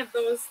any of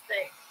those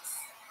things.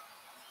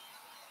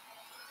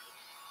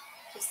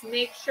 Just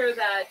make sure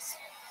that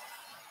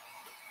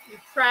you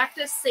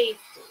practice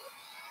safety.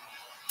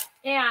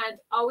 And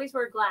always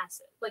wear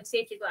glasses, like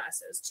safety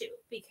glasses too,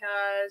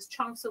 because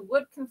chunks of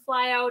wood can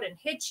fly out and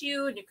hit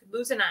you and you could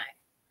lose an eye.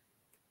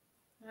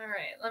 All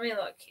right, let me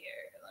look here.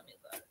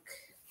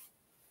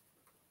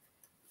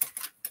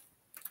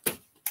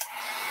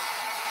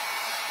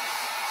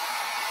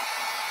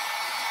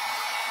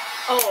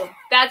 Oh,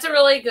 that's a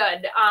really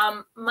good.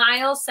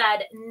 Miles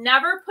said,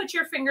 never put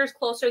your fingers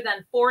closer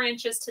than 4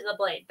 inches to the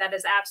blade. That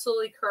is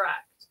absolutely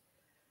correct.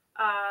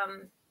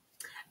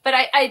 But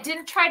I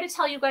didn't try to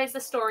tell you guys the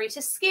story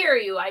to scare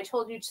you. I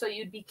told you so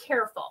you'd be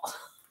careful.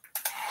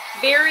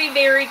 Very,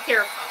 very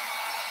careful.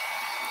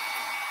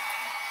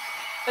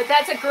 But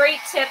that's a great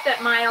tip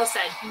that Miles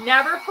said.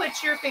 Never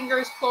put your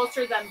fingers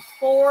closer than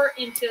 4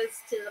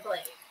 inches to the blade.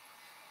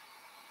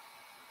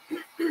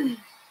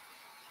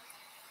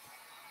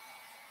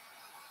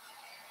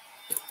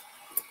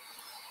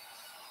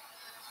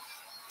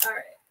 All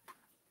right.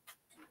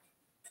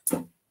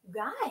 You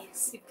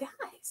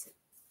guys.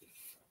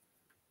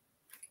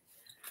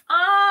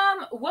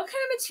 What kind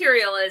of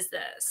material is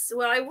this?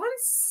 Well,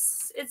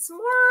 it's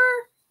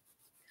more,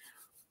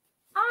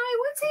 I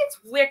wouldn't say it's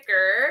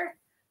wicker.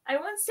 I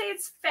wouldn't say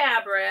it's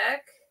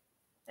fabric.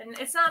 And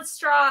it's not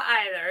straw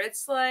either.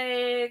 It's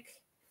like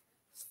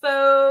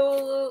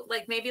faux,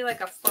 like maybe like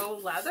a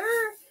faux leather.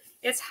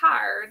 It's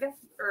harder.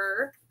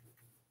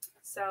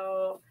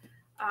 So,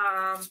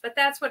 but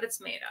that's what it's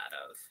made out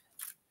of.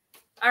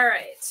 All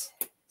right.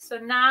 So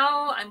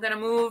now I'm going to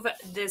move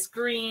this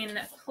green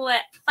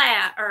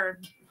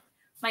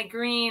my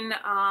green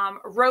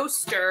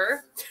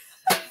roaster.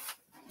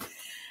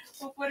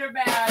 We'll put her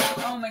back.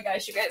 Oh my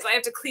gosh, you guys, I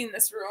have to clean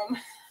this room.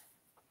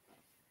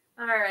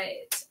 All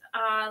right.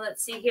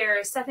 Let's see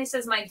here. Stephanie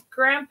says, my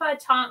grandpa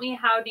taught me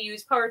how to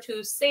use power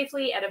tools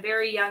safely at a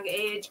very young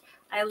age.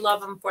 I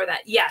love him for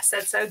that. Yes,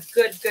 that's a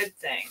good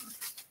thing.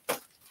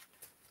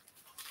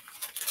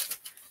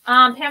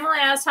 Pamela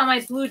asked how my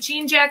blue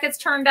jean jackets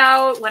turned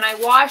out. When I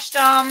washed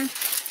them,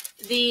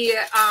 the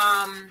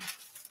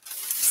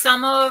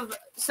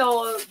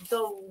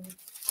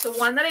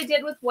one that I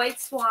did with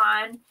White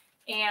Swan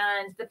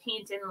and the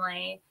paint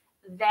inlay,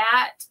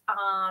 that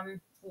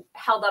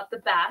held up the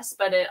best,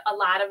 but a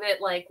lot of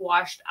it like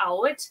washed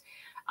out.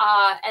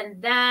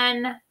 And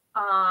then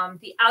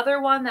The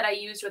other one that I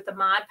used with the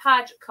Mod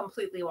Podge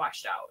completely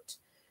washed out.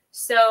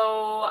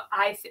 So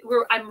I'm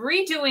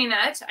redoing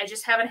it. I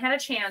just haven't had a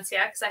chance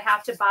yet because I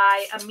have to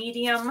buy a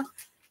medium,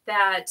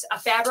 a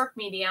fabric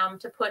medium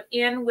to put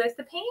in with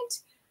the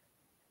paint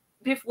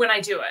when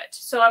I do it.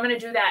 So I'm going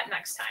to do that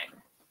next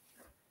time.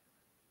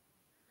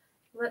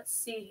 Let's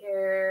see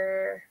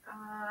here.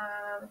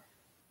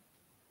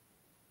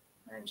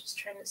 I'm just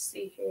trying to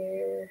see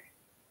here.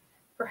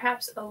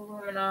 Perhaps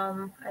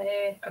aluminum.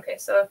 Okay,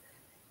 so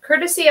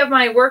courtesy of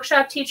my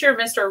workshop teacher,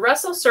 Mr.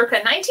 Russell, circa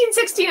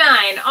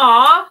 1969.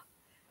 Aw.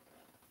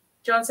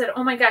 Joan said,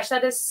 oh my gosh,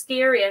 that is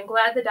scary. I'm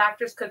glad the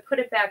doctors could put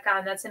it back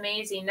on. That's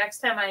amazing. Next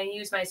time I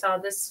use my saw,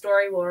 this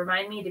story will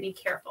remind me to be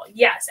careful.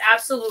 Yes,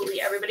 absolutely.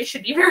 Everybody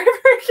should be very,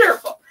 very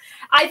careful.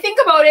 I think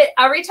about it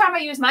every time I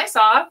use my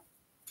saw.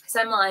 Because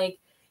I'm like,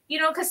 you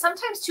know, because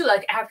sometimes too,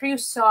 like after you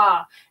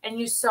saw, and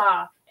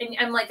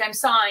I'm like, I'm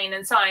sawing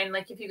and sawing.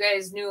 Like if you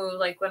guys knew,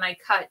 like when I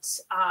cut,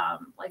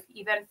 like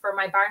even for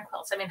my barn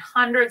quilts, I mean,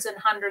 hundreds and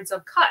hundreds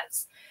of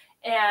cuts.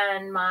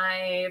 And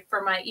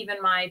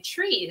even my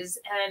trees.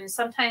 And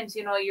sometimes,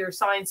 you know, you're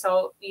sawing,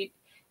 so you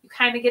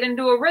kind of get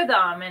into a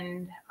rhythm.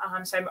 And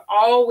so I'm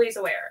always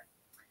aware.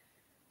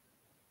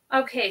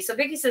 Okay, so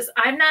Vicky says,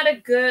 I'm not a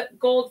good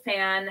gold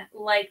fan,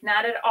 like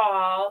not at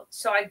all.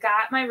 So I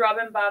got my rub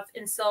and buff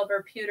in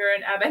silver, pewter,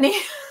 and ebony.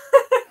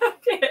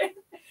 Okay.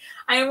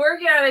 I am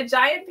working on a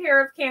giant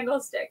pair of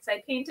candlesticks.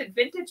 I painted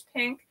vintage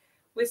pink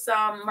with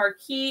some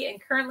marquee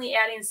and currently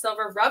adding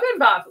silver rub and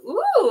buff.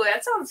 Ooh,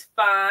 that sounds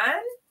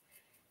fun.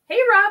 Hey,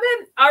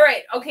 Robin. All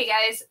right. Okay,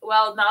 guys.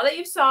 Well, now that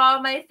you saw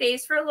my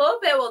face for a little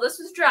bit, well, this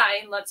was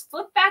drying. Let's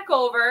flip back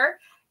over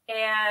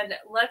and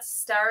let's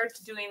start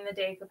doing the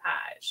decoupage.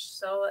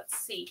 So let's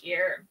see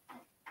here.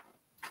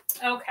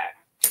 Okay.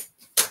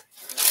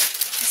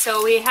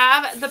 So we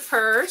have the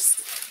purse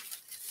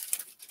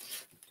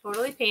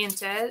totally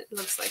painted.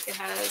 Looks like it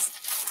has.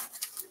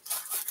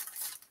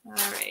 All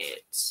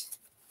right.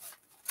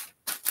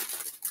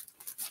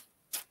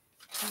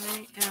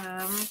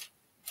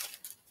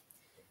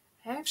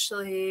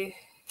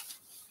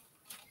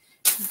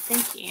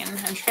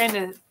 I'm trying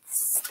to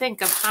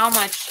think of how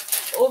much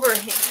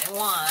overhang I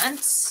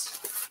want.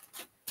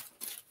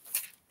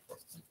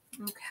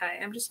 Okay,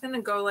 I'm just going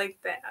to go like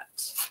that.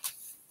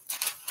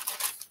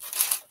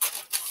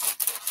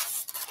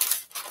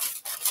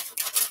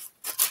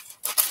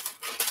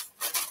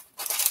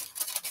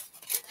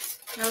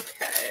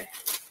 Okay.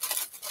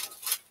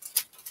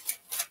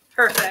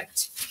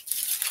 Perfect.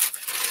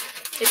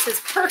 It's as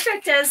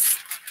perfect as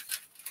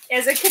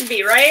it can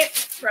be, right?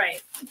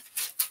 Right.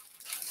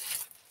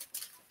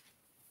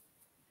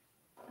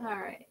 All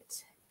right.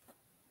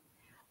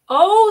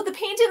 Oh, the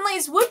paint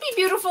inlays would be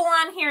beautiful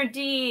on here,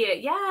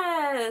 Dee.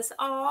 Yes.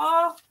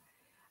 Oh.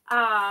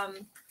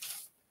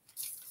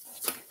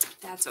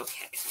 That's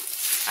okay.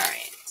 All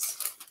right.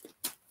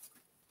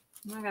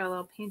 I got a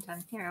little paint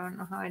on here. I don't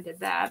know how I did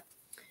that.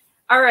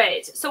 All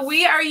right. So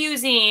we are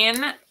using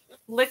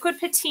liquid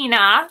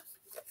patina.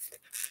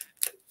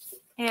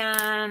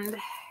 And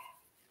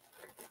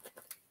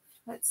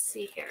let's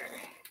see here.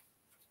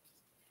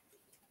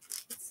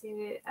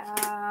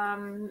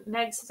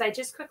 Meg says, I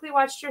just quickly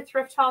watched your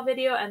thrift haul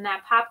video and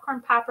that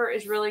popcorn popper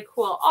is really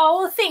cool.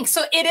 Oh, well, thanks.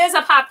 So it is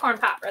a popcorn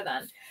popper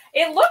then.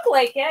 It looked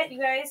like it, you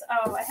guys.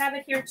 Oh, I have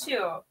it here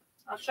too.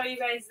 I'll show you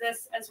guys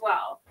this as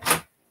well.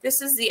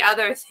 This is the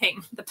other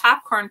thing, the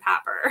popcorn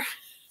popper.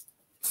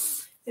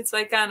 It's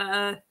like on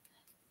a,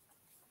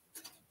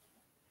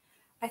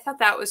 I thought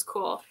that was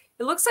cool.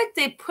 It looks like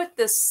they put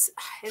this,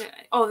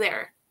 oh,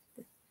 there.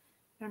 I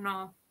don't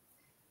know.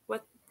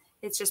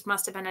 It just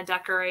must have been a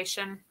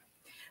decoration.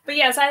 But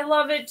yes, I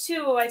love it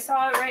too. I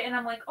saw it right and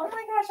I'm like, oh my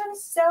gosh,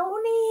 that's so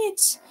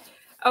neat.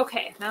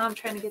 Okay, now I'm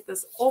trying to get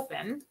this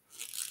open.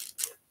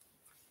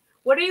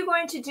 What are you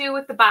going to do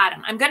with the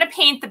bottom? I'm going to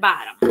paint the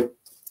bottom.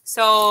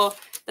 So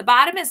the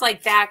bottom is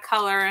like that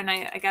color and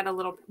I got a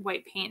little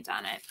white paint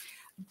on it.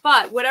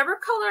 But whatever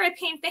color I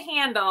paint the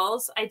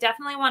handles, I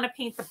definitely want to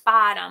paint the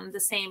bottom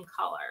the same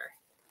color.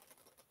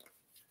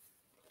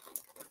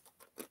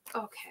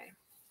 Okay.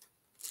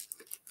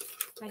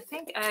 I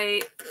think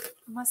I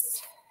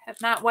must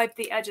have not wiped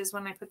the edges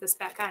when I put this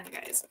back on, you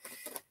guys.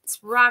 It's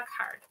rock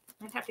hard.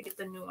 I might have to get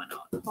the new one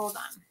out. Hold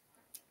on.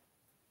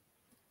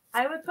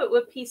 I would put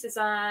wood pieces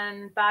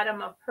on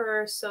bottom of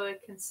purse so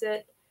it can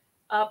sit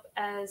up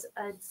as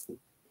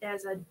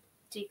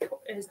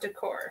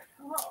decor.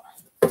 Oh.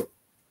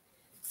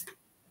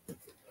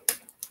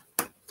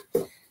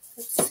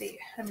 Let's see.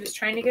 I'm just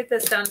trying to get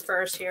this done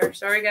first here.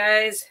 Sorry,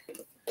 guys.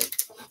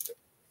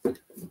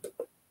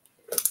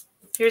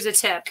 Here's a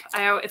tip.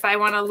 If I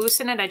want to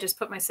loosen it, I just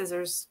put my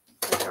scissors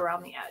like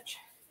around the edge.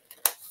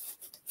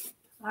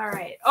 All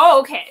right. Oh,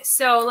 okay.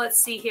 So let's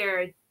see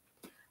here.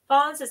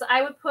 Fallon says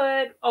I would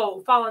put,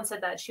 oh, Fallon said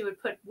that she would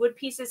put wood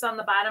pieces on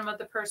the bottom of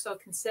the purse so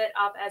it can sit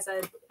up as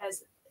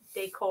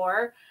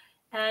decor.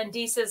 And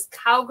Dee says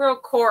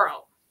cowgirl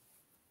coral.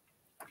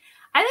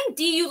 I think,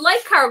 Dee, you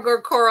like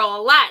cowgirl coral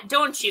a lot,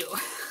 don't you?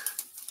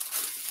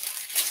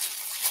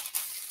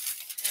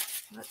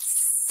 Let's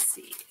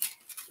see.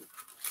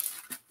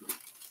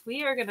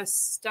 we are going to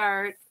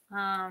start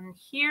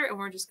here, and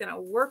we're just going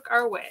to work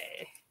our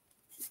way.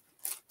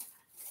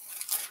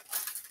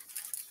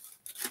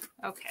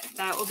 Okay,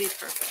 that will be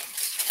perfect.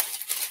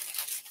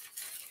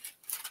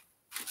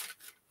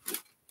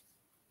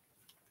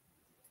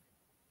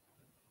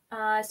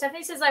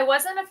 Stephanie says, I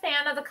wasn't a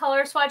fan of the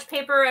color swatch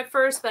paper at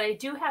first, but I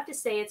do have to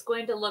say it's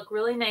going to look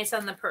really nice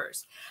on the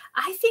purse.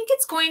 I think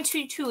it's going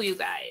to too, you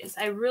guys.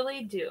 I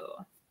really do.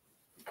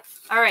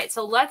 All right,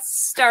 so let's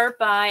start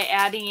by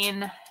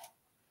adding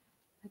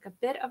like a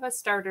bit of a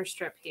starter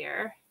strip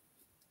here.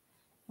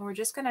 And we're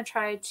just going to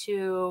try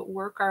to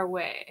work our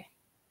way.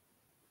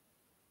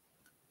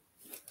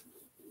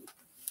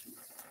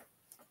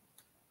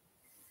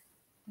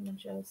 I'm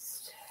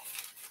just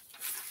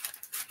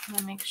going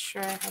to make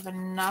sure I have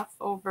enough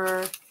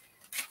over.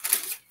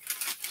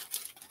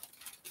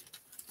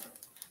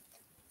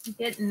 I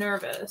get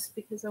nervous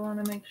because I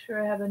want to make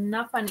sure I have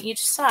enough on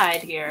each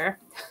side here.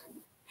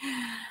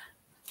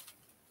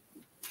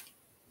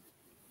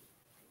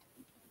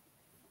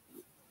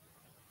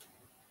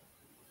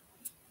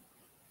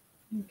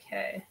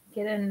 Okay,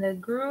 get in the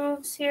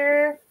grooves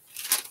here.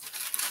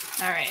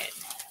 All right.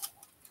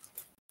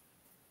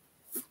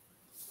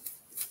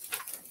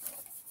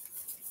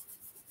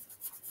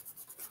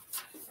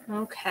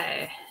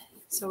 Okay,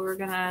 so we're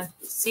gonna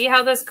see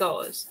how this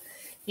goes.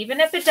 Even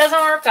if it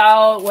doesn't work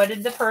out, what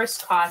did the purse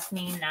cost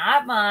me?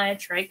 Not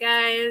much, right,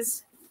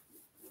 guys?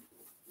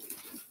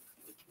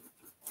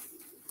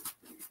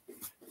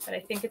 But I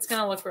think it's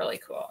gonna look really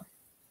cool.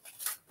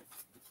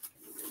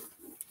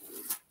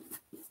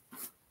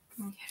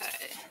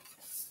 Okay,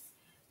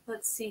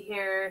 let's see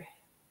here.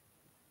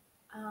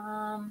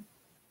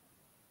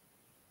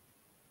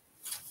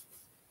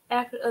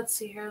 Let's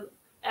see here.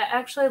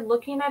 Actually,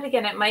 looking at it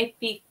again, it might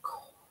be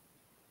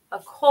a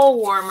coal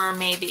warmer,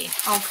 maybe.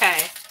 Okay.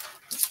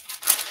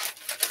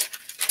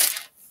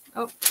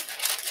 Oh.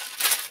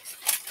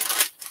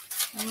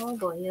 Oh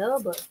boy, oh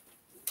boy.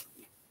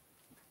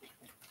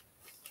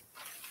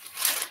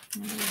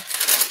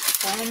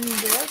 Bend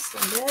this a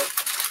bit.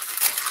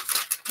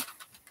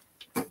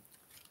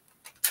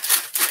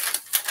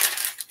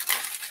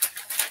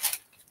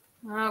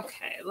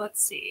 Okay,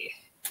 let's see.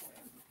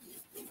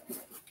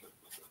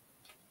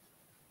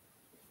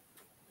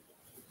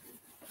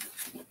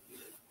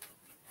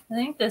 I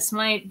think this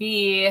might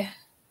be,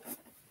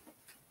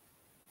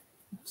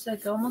 it's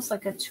like almost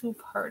like a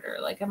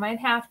two-parter. Like I might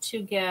have to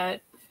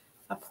get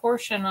a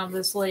portion of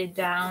this laid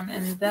down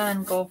and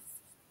then go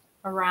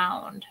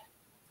around.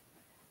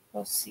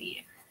 We'll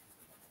see.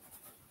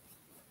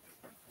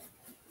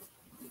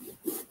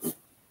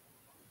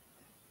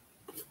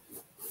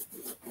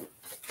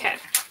 Okay.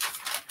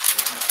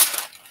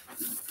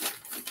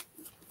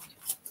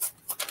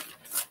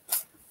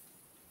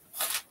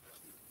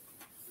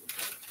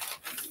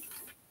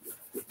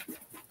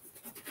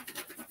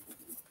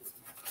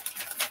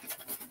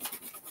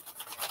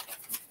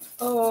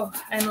 Oh,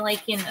 I'm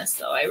liking this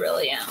though. I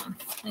really am.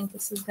 I think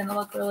this is going to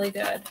look really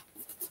good.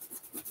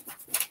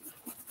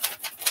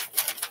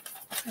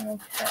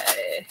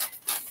 Okay.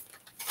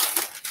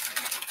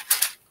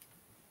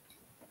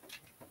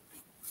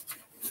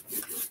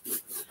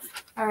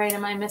 All right,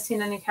 am I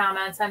missing any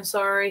comments? I'm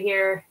sorry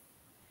here.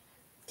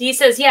 Dee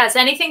says, yes,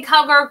 anything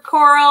covered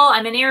coral.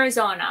 I'm in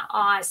Arizona.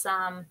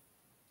 Awesome.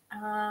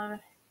 I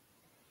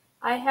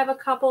have a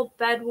couple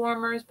bed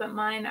warmers, but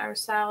mine are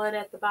solid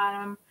at the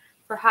bottom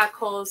for hot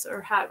coals or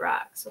hot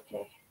rocks.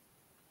 Okay.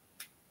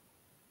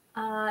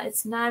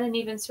 It's not an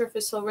even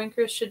surface, so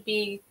wrinkles should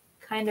be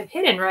kind of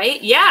hidden,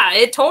 right? Yeah,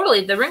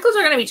 the wrinkles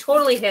are going to be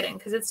totally hidden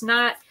because it's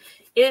not,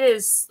 it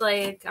is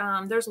like,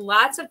 there's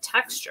lots of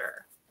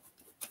texture.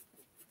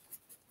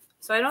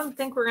 So I don't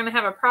think we're going to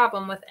have a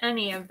problem with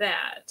any of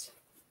that.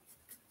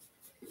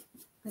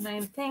 And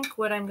I think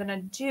what I'm going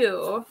to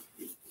do,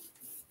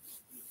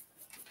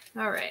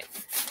 all right.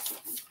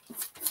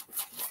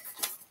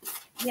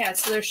 Yeah,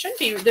 so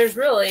there's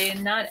really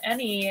not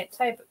any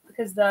type,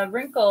 because the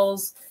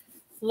wrinkles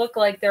look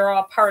like they're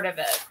all part of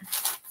it.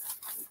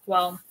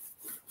 Well,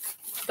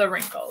 the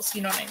wrinkles,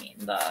 you know what I mean?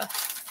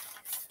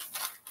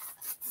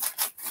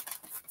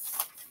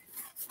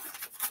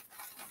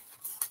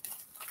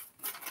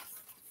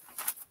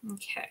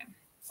 Okay.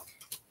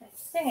 I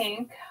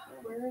think,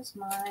 where's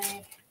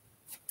my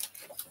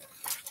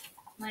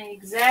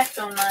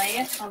X-Acto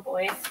knife? Oh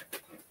boy.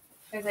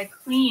 Because I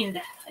cleaned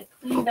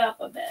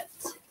up a bit.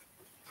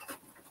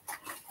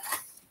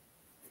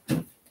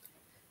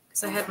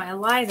 Because I had my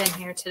Alive in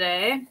here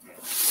today.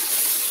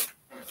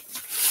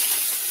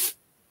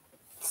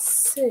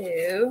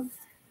 So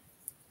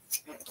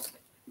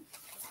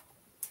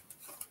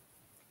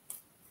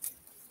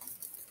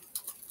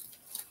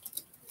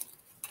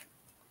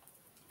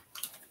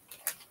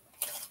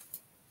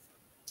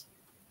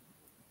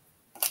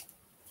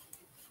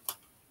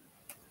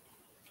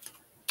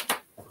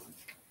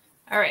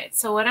all right,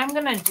 so what I'm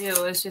going to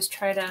do is just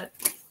try to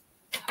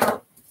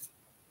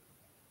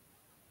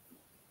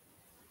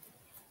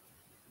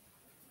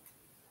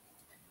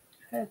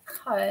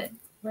cut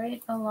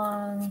right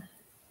along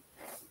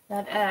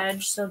that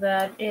edge so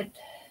that it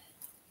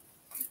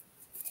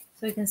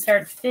so we can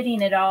start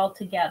fitting it all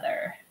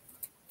together.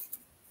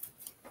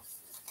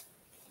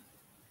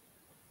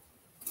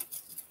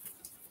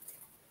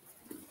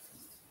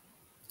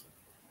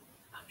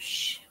 Oh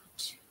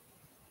shoot.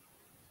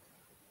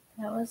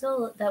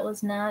 That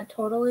was not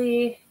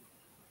totally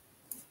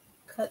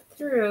cut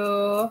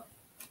through.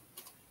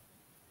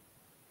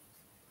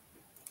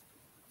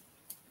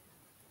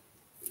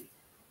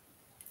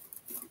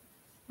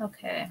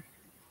 Okay.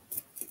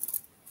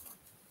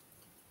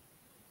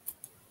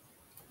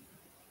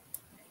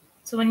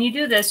 So when you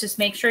do this, just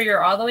make sure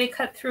you're all the way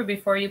cut through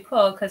before you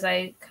pull, because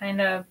I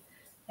kind of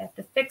have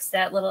to fix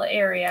that little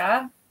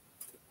area.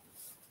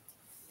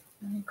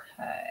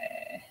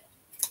 Okay.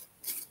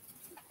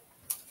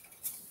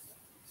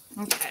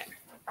 Okay.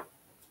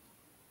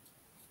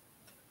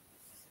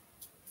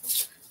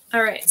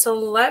 All right, so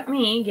let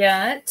me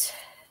get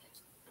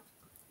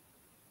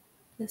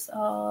this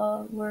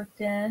all worked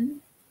in.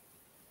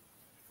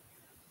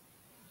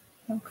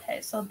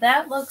 Okay, so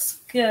that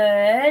looks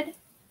good.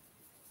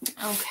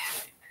 Okay.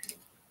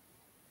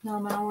 Now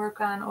I'm gonna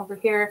work on over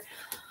here.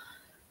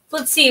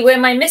 Let's see,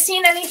 am I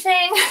missing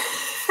anything?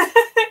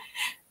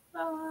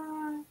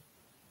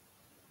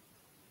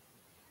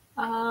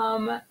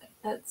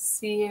 Let's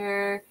see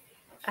here.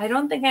 I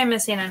don't think I'm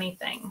missing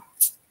anything.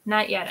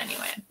 Not yet,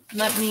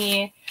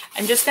 anyway.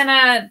 I'm just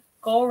gonna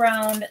go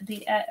around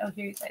the, oh,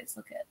 here you guys,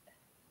 look at.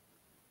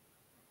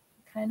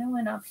 Kind of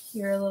went up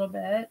here a little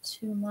bit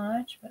too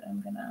much, but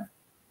I'm gonna.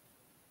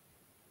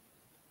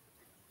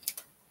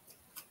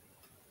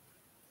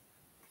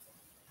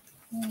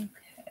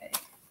 Okay.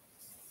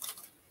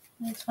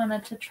 I just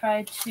wanted to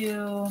try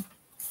to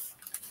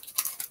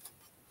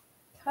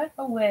cut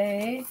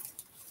away.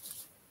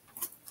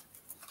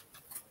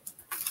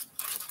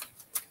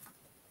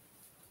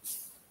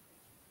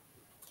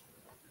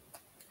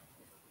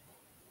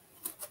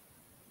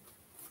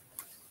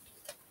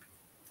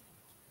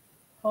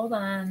 Hold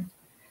on.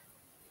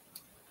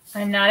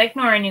 I'm not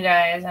ignoring you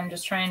guys. I'm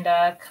just trying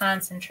to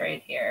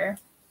concentrate here.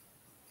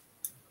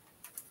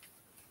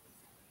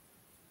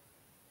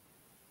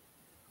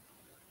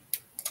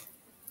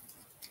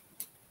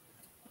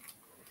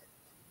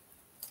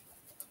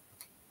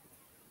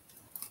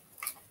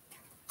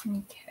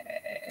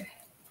 Okay.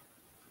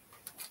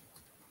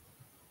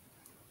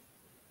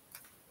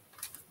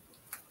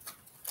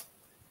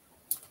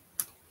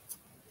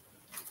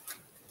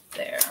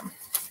 There.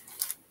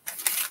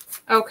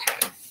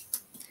 Okay.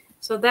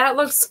 So that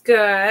looks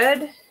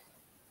good.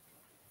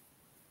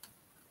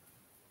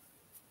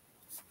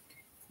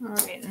 All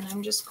right, and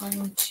I'm just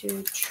going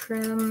to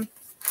trim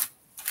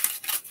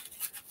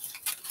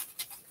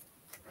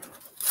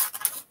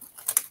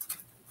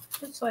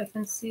just so I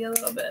can see a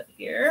little bit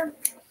here.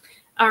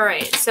 All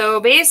right, so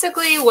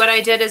basically what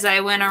I did is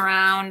I went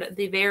around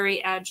the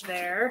very edge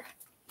there.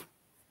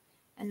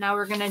 And now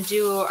we're going to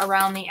do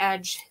around the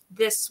edge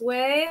this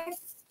way.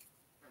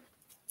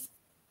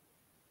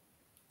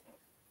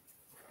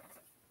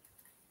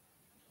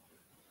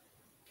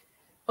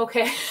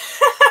 Okay.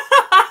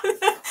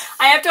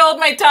 I have to hold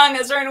my tongue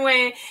a certain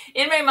way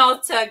in my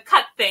mouth to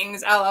cut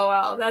things.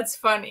 LOL. That's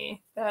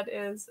funny. That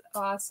is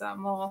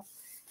awesome. Well,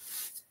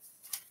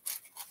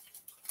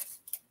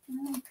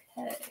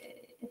 okay.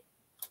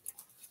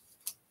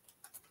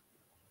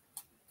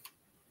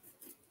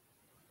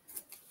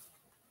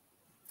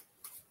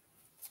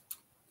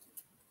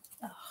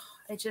 Oh,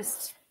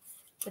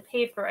 the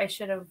paper, I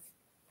should have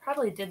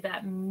probably did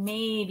that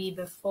maybe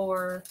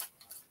before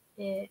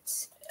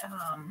it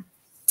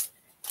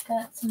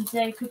got some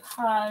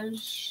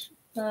decoupage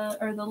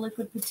or the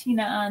liquid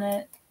patina on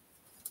it,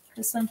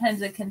 because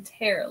sometimes it can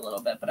tear a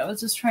little bit, but I was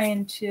just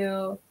trying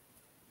to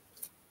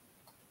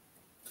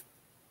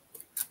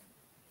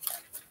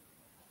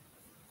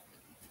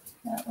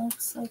that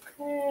looks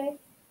okay.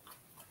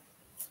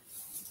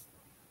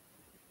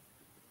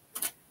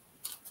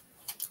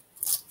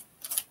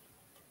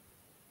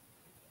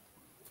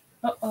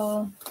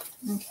 Uh-oh.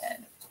 Okay.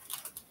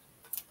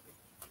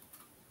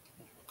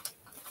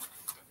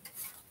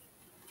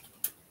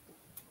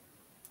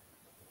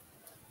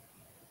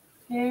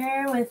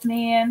 Bear with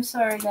me. I'm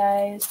sorry,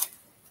 guys.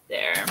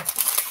 There.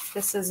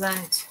 This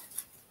isn't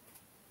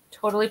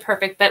totally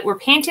perfect, but we're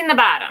painting the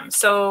bottom,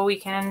 so we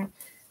can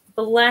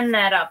blend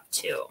that up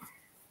too.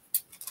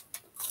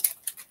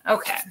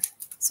 Okay.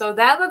 So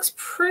that looks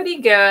pretty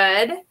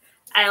good.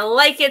 I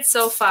like it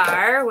so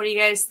far. What are you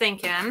guys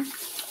thinking?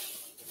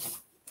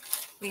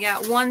 We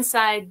got one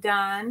side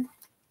done.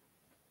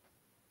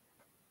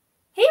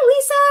 Hey,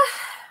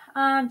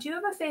 Lisa. Do you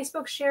have a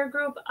Facebook share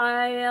group?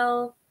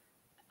 I'll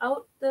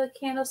out the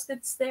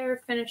candlesticks there,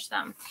 finish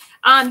them.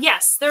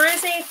 Yes, there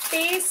is a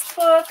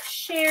Facebook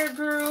share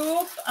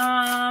group.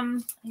 I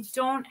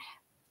don't,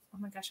 oh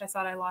my gosh, I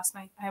thought I lost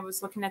I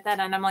was looking at that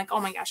and I'm like, oh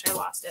my gosh, I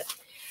lost it.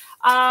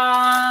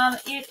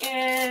 It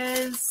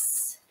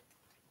is,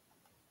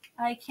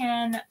 I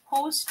can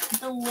post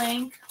the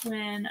link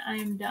when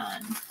I'm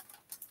done.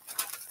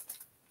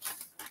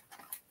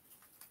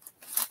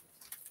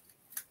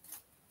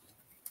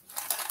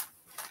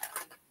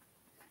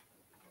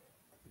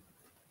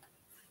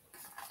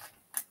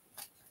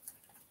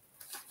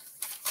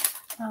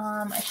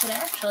 I should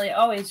actually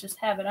always just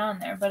have it on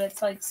there, but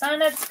it's like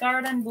Sonnets,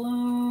 Garden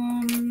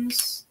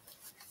Blooms,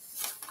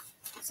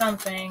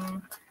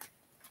 something.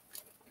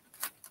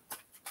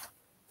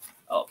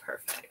 Oh,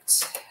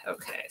 perfect.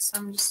 Okay, so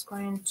I'm just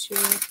going to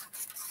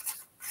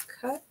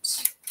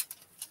cut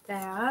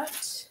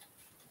that.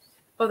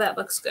 Oh, that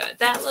looks good.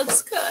 That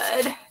looks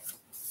good.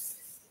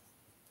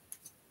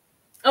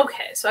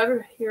 Okay,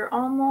 so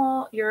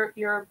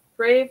you're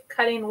brave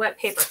cutting wet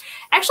paper.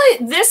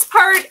 Actually, this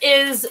part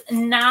is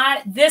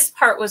not, this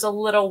part was a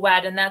little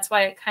wet, and that's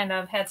why it kind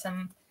of had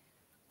some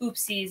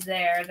oopsies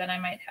there that I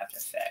might have to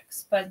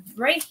fix. But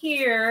right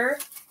here,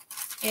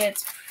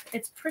 it's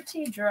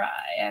pretty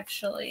dry,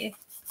 actually.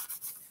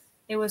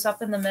 It was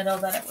up in the middle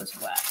that it was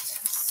wet.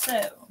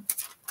 So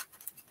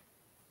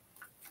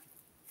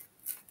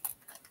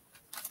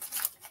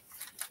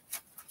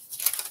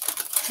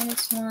I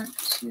just want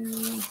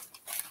to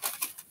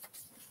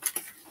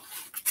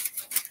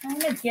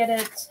kind of get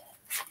it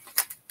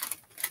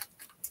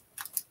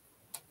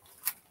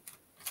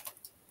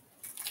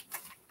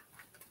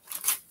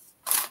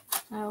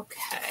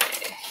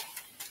okay.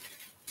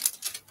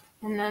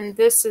 And then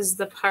this is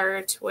the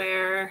part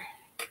where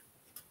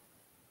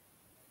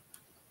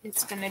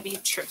it's going to be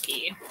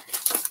tricky.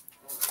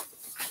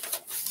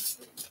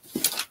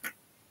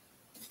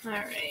 All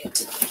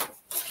right.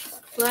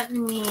 Let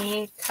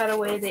me cut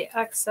away the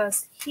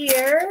excess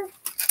here.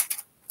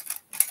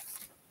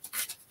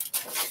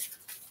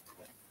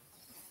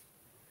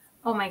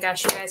 Oh my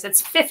gosh, you guys,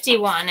 it's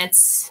 51.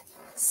 It's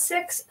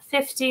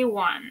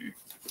 6:51.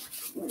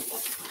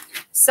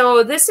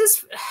 So this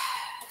is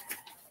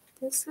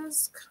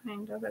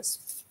kind of a,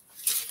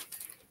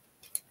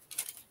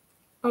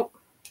 oh.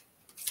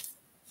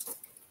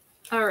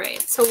 All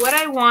right, so what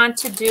I want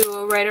to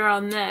do right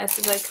around this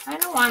is I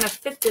kind of want to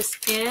fit this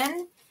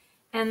in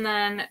and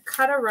then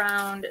cut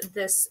around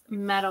this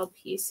metal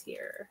piece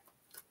here.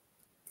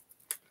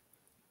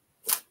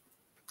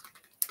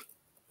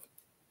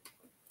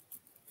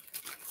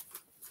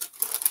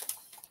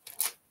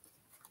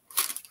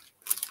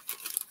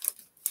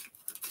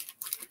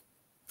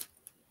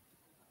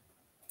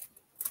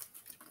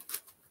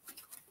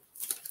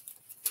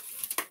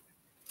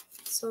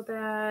 So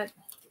that,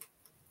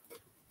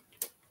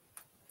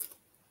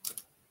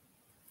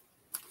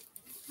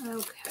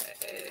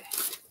 okay,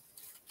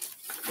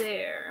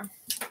 there.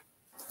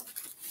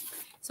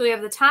 So we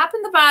have the top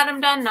and the bottom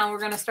done. Now we're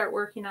going to start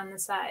working on the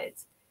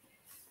sides.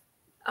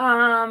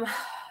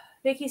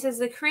 Vicki says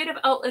the Creative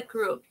Outlet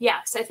Group.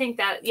 Yes, I think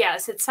that,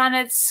 yes, it's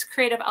Sonnet's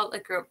Creative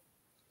Outlet Group.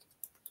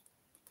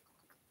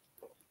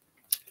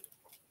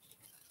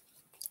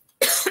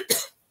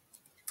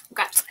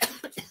 Gosh.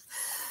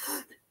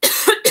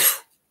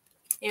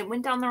 It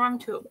went down the wrong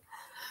tube.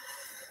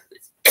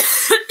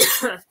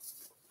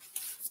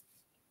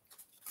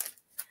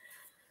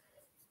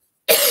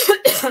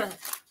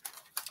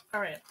 All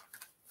right.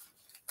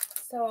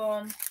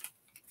 So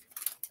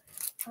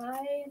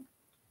I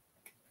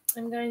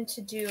am going to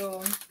do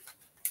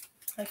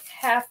like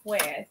halfway,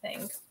 I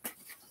think.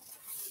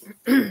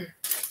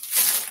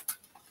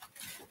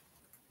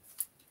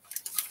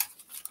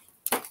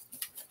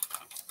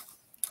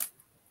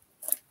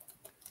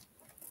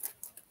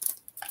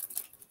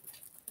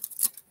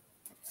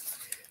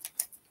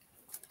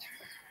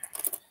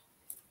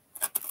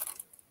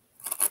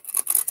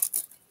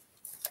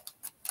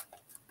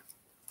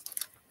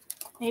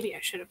 Maybe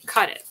I should have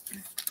cut it.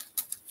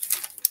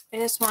 I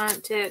just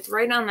want it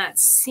right on that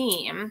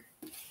seam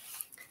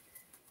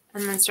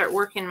and then start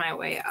working my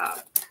way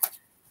up.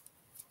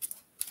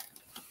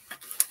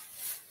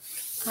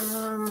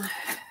 I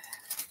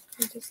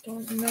just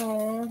don't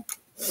know.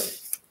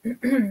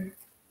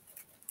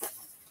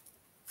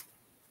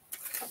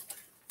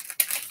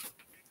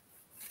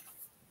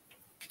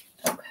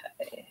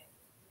 Okay.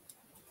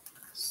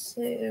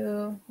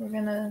 So we're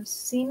going to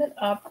seam it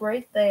up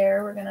right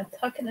there. We're going to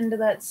tuck it into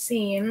that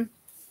seam.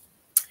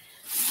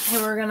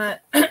 And we're going to,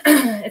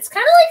 it's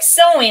kind of like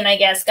sewing, I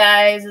guess,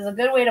 guys, is a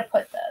good way to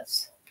put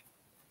this.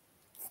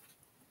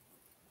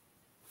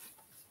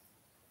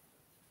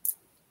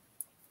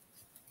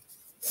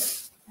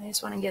 I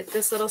just want to get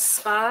this little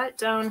spot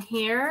down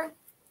here.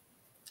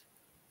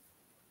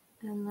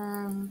 And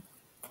then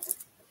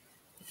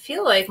I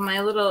feel like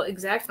my little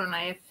X-Acto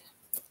knife,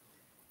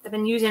 I've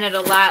been using it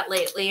a lot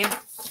lately. I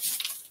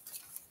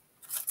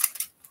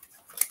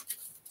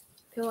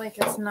feel like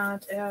it's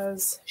not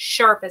as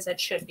sharp as it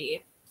should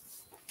be.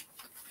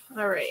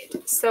 All right,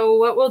 so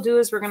what we'll do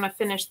is we're going to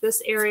finish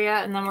this area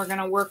and then we're going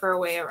to work our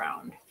way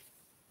around.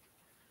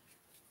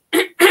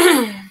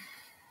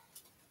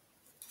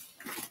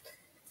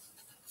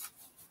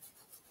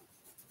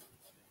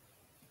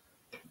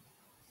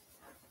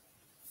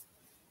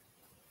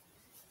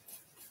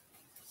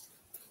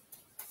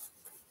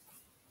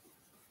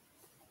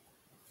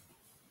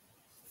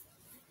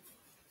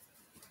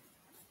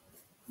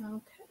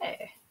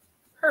 Okay,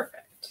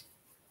 perfect.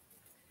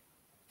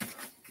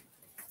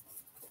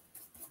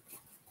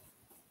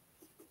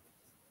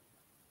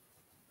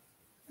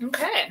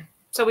 Okay,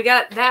 so we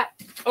got that.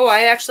 Oh,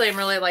 I actually am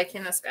really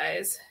liking this,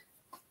 guys.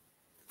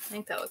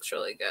 think that looks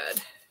really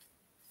good.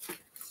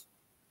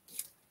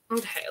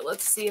 Okay,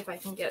 let's see if I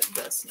can get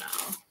this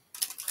now.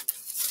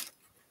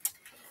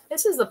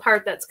 This is the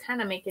part that's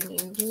kind of making me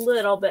a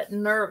little bit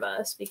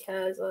nervous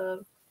because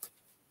of...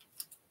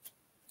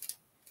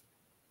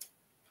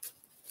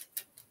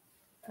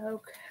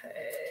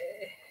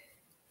 Okay.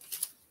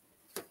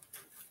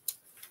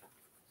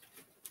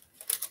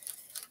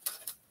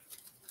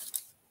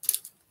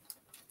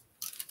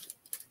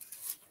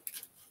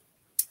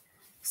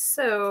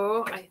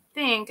 So I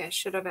think I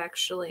should have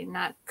actually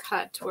not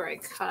cut where I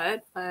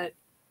cut, but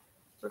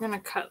we're going to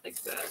cut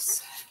like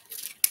this.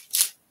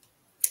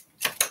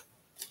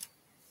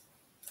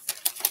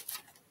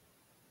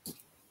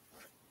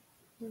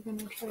 We're going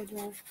to try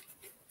to...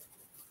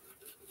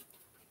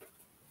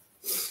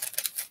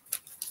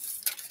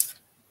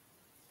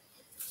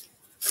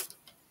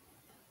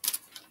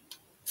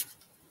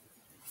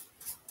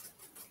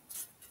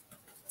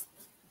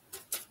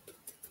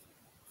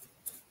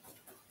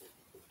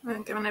 I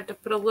think I'm going to have to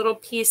put a little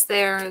piece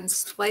there and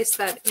slice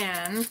that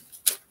in.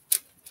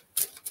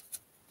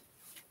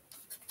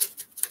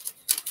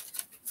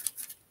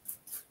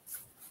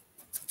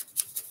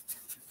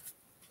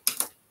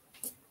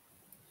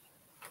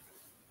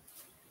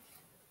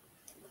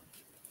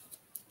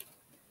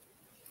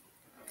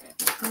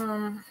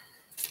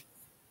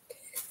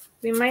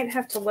 We might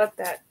have to let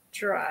that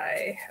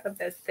dry a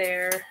bit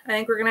there. I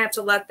think we're going to have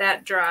to let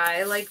that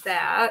dry like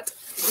that.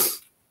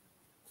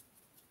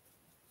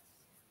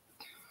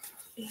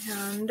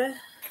 And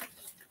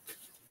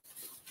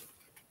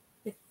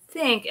I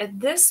think at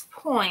this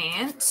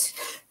point,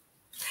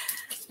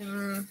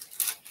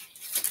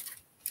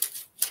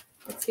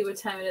 let's see what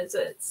time it is.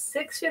 It's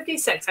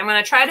 6:56. I'm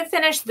going to try to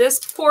finish this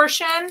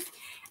portion,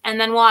 and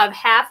then we'll have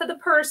half of the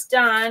purse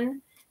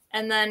done,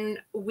 and then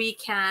we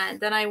can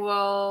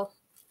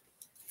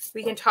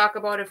talk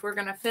about if we're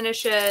going to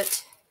finish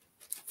it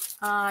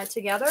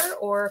together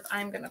or if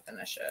I'm going to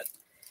finish it.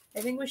 I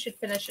think we should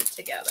finish it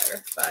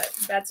together, but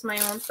that's my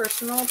own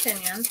personal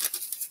opinion.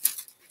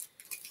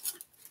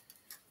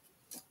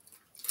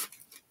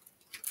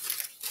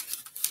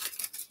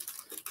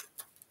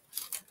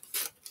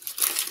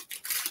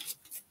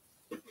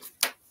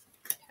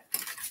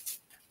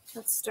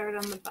 Let's start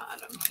on the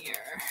bottom here.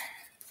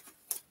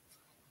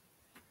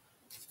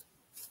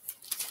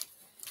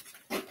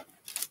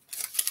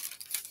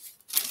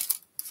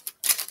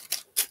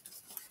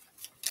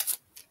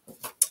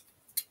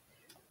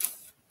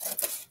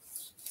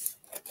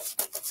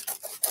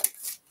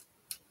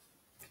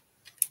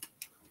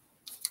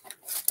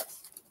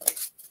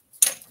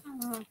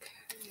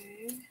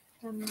 Okay,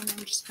 and then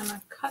I'm just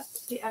gonna cut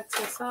the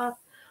excess off.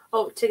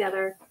 Oh,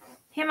 together.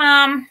 Hey,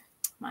 Mom.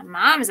 My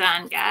mom's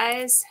on,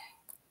 guys.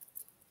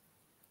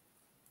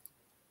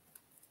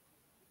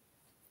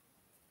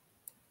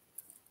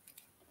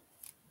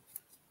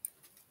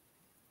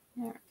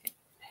 All right.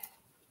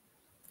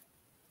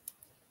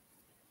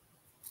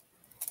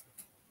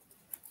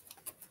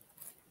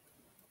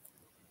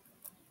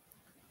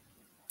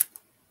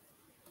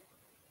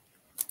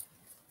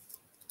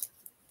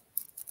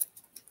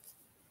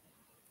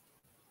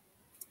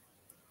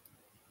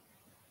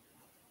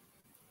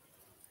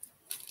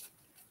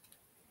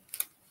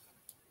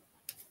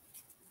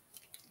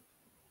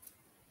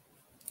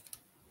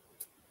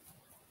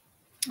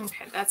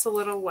 Okay, that's a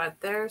little wet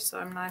there, so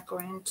I'm not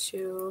going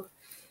to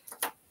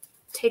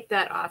take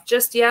that off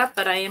just yet,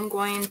 but I am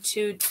going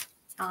to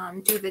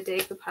do the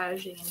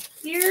decoupaging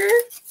here.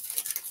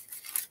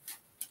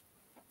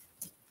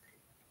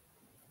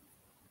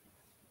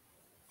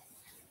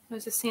 I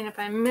was just seeing if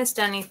I missed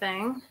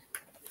anything.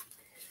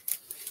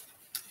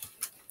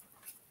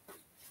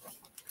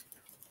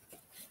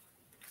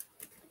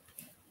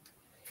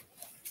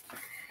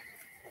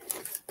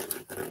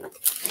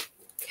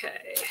 Okay.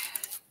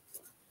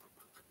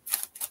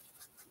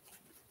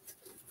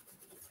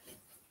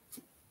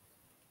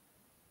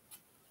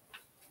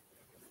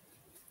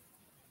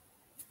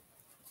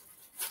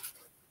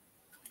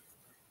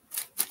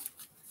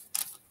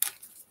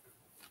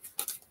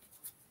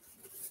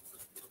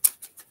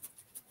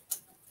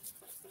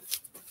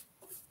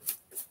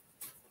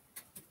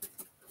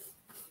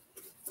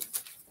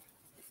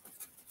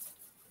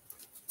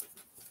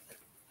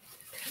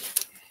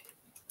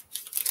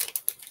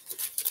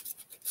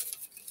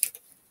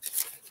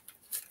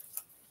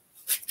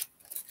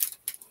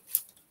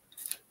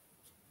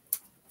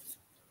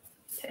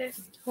 Okay,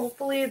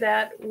 hopefully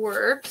that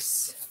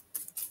works.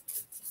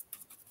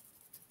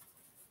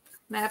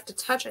 I have to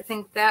touch, I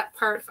think, that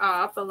part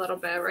up a little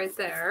bit right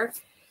there.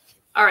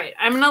 All right,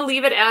 I'm going to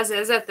leave it as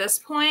is at this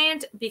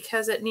point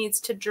because it needs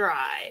to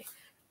dry.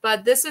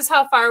 But this is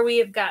how far we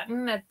have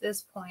gotten at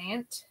this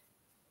point.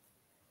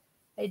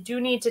 I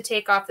do need to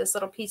take off this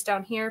little piece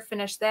down here,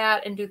 finish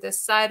that, and do this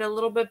side a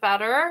little bit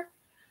better.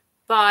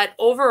 But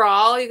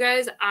overall, you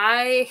guys,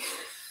 I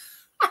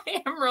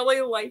am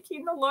really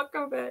liking the look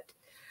of it.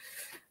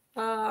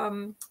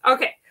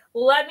 Okay,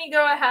 let me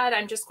go ahead.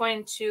 I'm just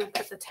going to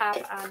put the top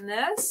on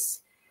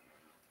this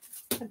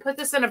and put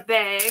this in a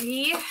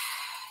baggie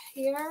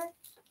here.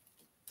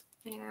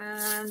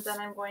 And then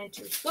I'm going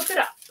to flip it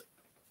up.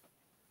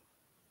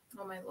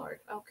 Oh my Lord.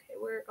 Okay,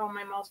 oh,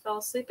 my mouse fell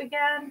asleep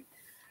again.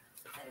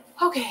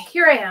 Okay,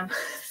 here I am.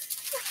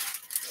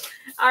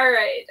 All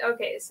right.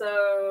 Okay,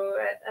 so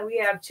we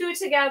have 2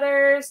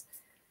 togethers.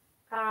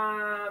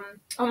 Oh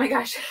my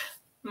gosh.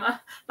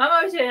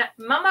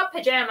 Mama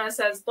Pajama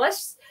says,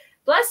 bless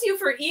you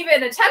for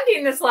even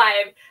attempting this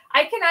live.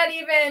 I cannot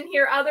even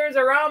hear others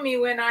around me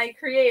when I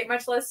create,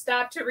 much less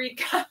stop to read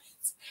comments.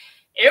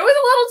 It was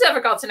a little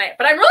difficult tonight,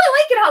 but I'm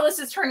really liking how this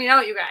is turning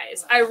out, you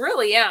guys. I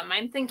really am.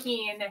 I'm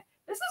thinking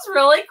this is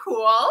really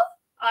cool.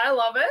 I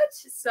love it.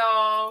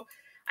 So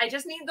I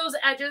just need those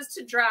edges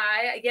to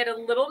dry. I get a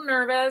little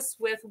nervous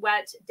with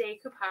wet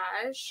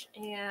decoupage,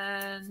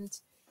 and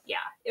yeah,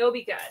 it'll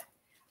be good.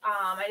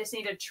 I just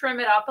need to trim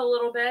it up a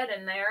little bit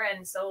in there,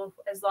 and so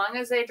as long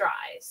as they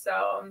dry.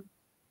 So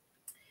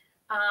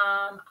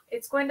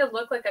it's going to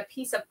look like a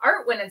piece of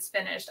art when it's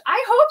finished.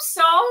 I hope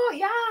so.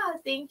 Yeah,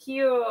 thank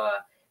you.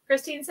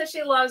 Christine says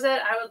she loves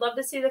it. I would love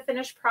to see the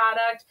finished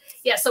product.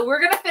 Yeah, so we're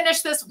going to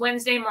finish this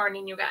Wednesday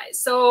morning, you guys.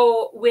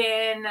 So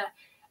when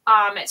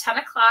at 10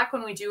 o'clock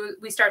when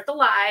we start the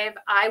live,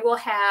 I will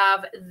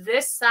have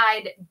this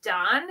side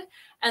done,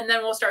 and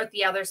then we'll start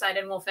the other side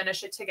and we'll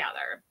finish it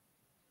together.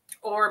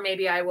 Or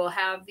maybe I will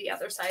have the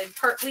other side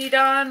partly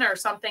done or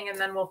something, and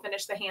then we'll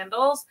finish the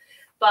handles.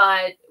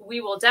 But we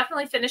will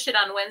definitely finish it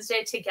on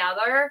Wednesday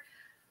together.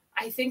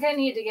 I think I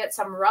need to get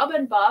some rub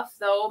and buff,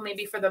 though,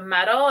 maybe for the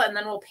metal, and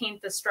then we'll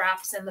paint the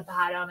straps in the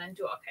bottom and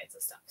do all kinds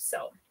of stuff.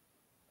 So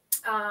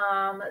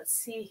let's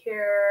see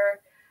here.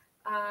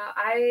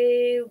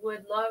 I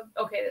would love,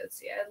 okay, let's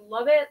see. I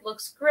love it.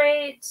 Looks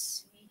great.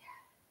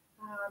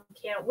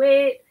 Can't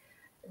wait.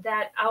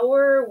 That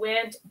hour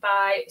went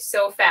by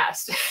so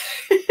fast.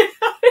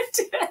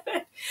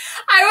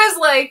 I was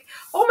like,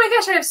 oh my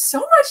gosh, I have so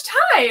much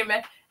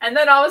time. And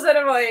then all of a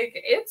sudden I'm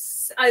like,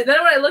 then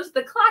when I looked at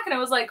the clock and I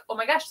was like, oh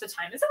my gosh, the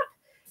time is up.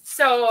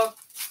 So,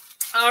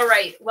 all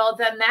right. Well,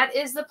 then that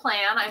is the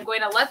plan. I'm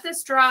going to let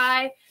this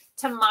dry.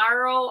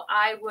 Tomorrow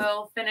I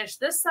will finish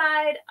this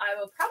side. I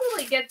will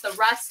probably get the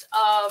rest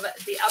of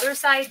the other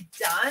side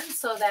done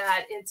so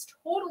that it's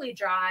totally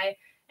dry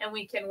and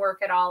we can work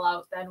it all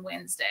out then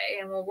Wednesday.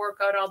 And we'll work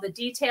out all the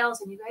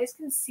details and you guys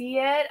can see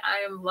it.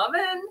 I'm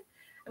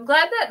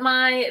glad that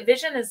my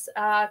vision is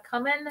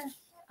coming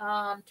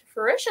to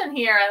fruition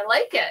here. I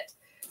like it.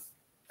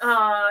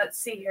 Let's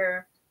see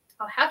here.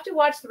 I'll have to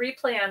watch the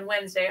replay on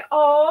Wednesday.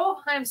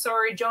 Oh, I'm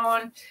sorry,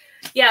 Joan.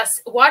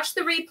 Yes, watch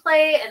the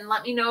replay and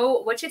let me know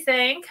what you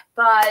think.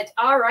 But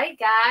all right,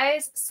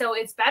 guys. So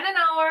it's been an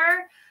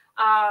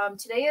hour.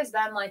 Today has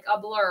been like a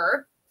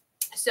blur.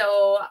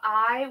 So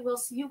I will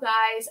see you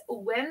guys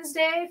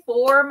Wednesday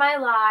for my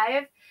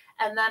live.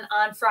 And then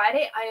on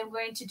Friday, I am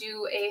going to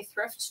do a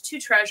thrift to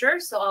treasure.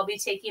 So I'll be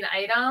taking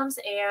items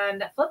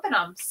and flipping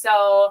them.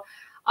 So,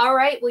 all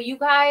right. Well, you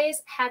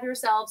guys have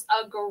yourselves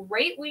a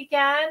great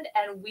weekend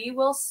and we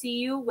will see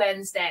you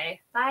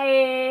Wednesday.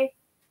 Bye.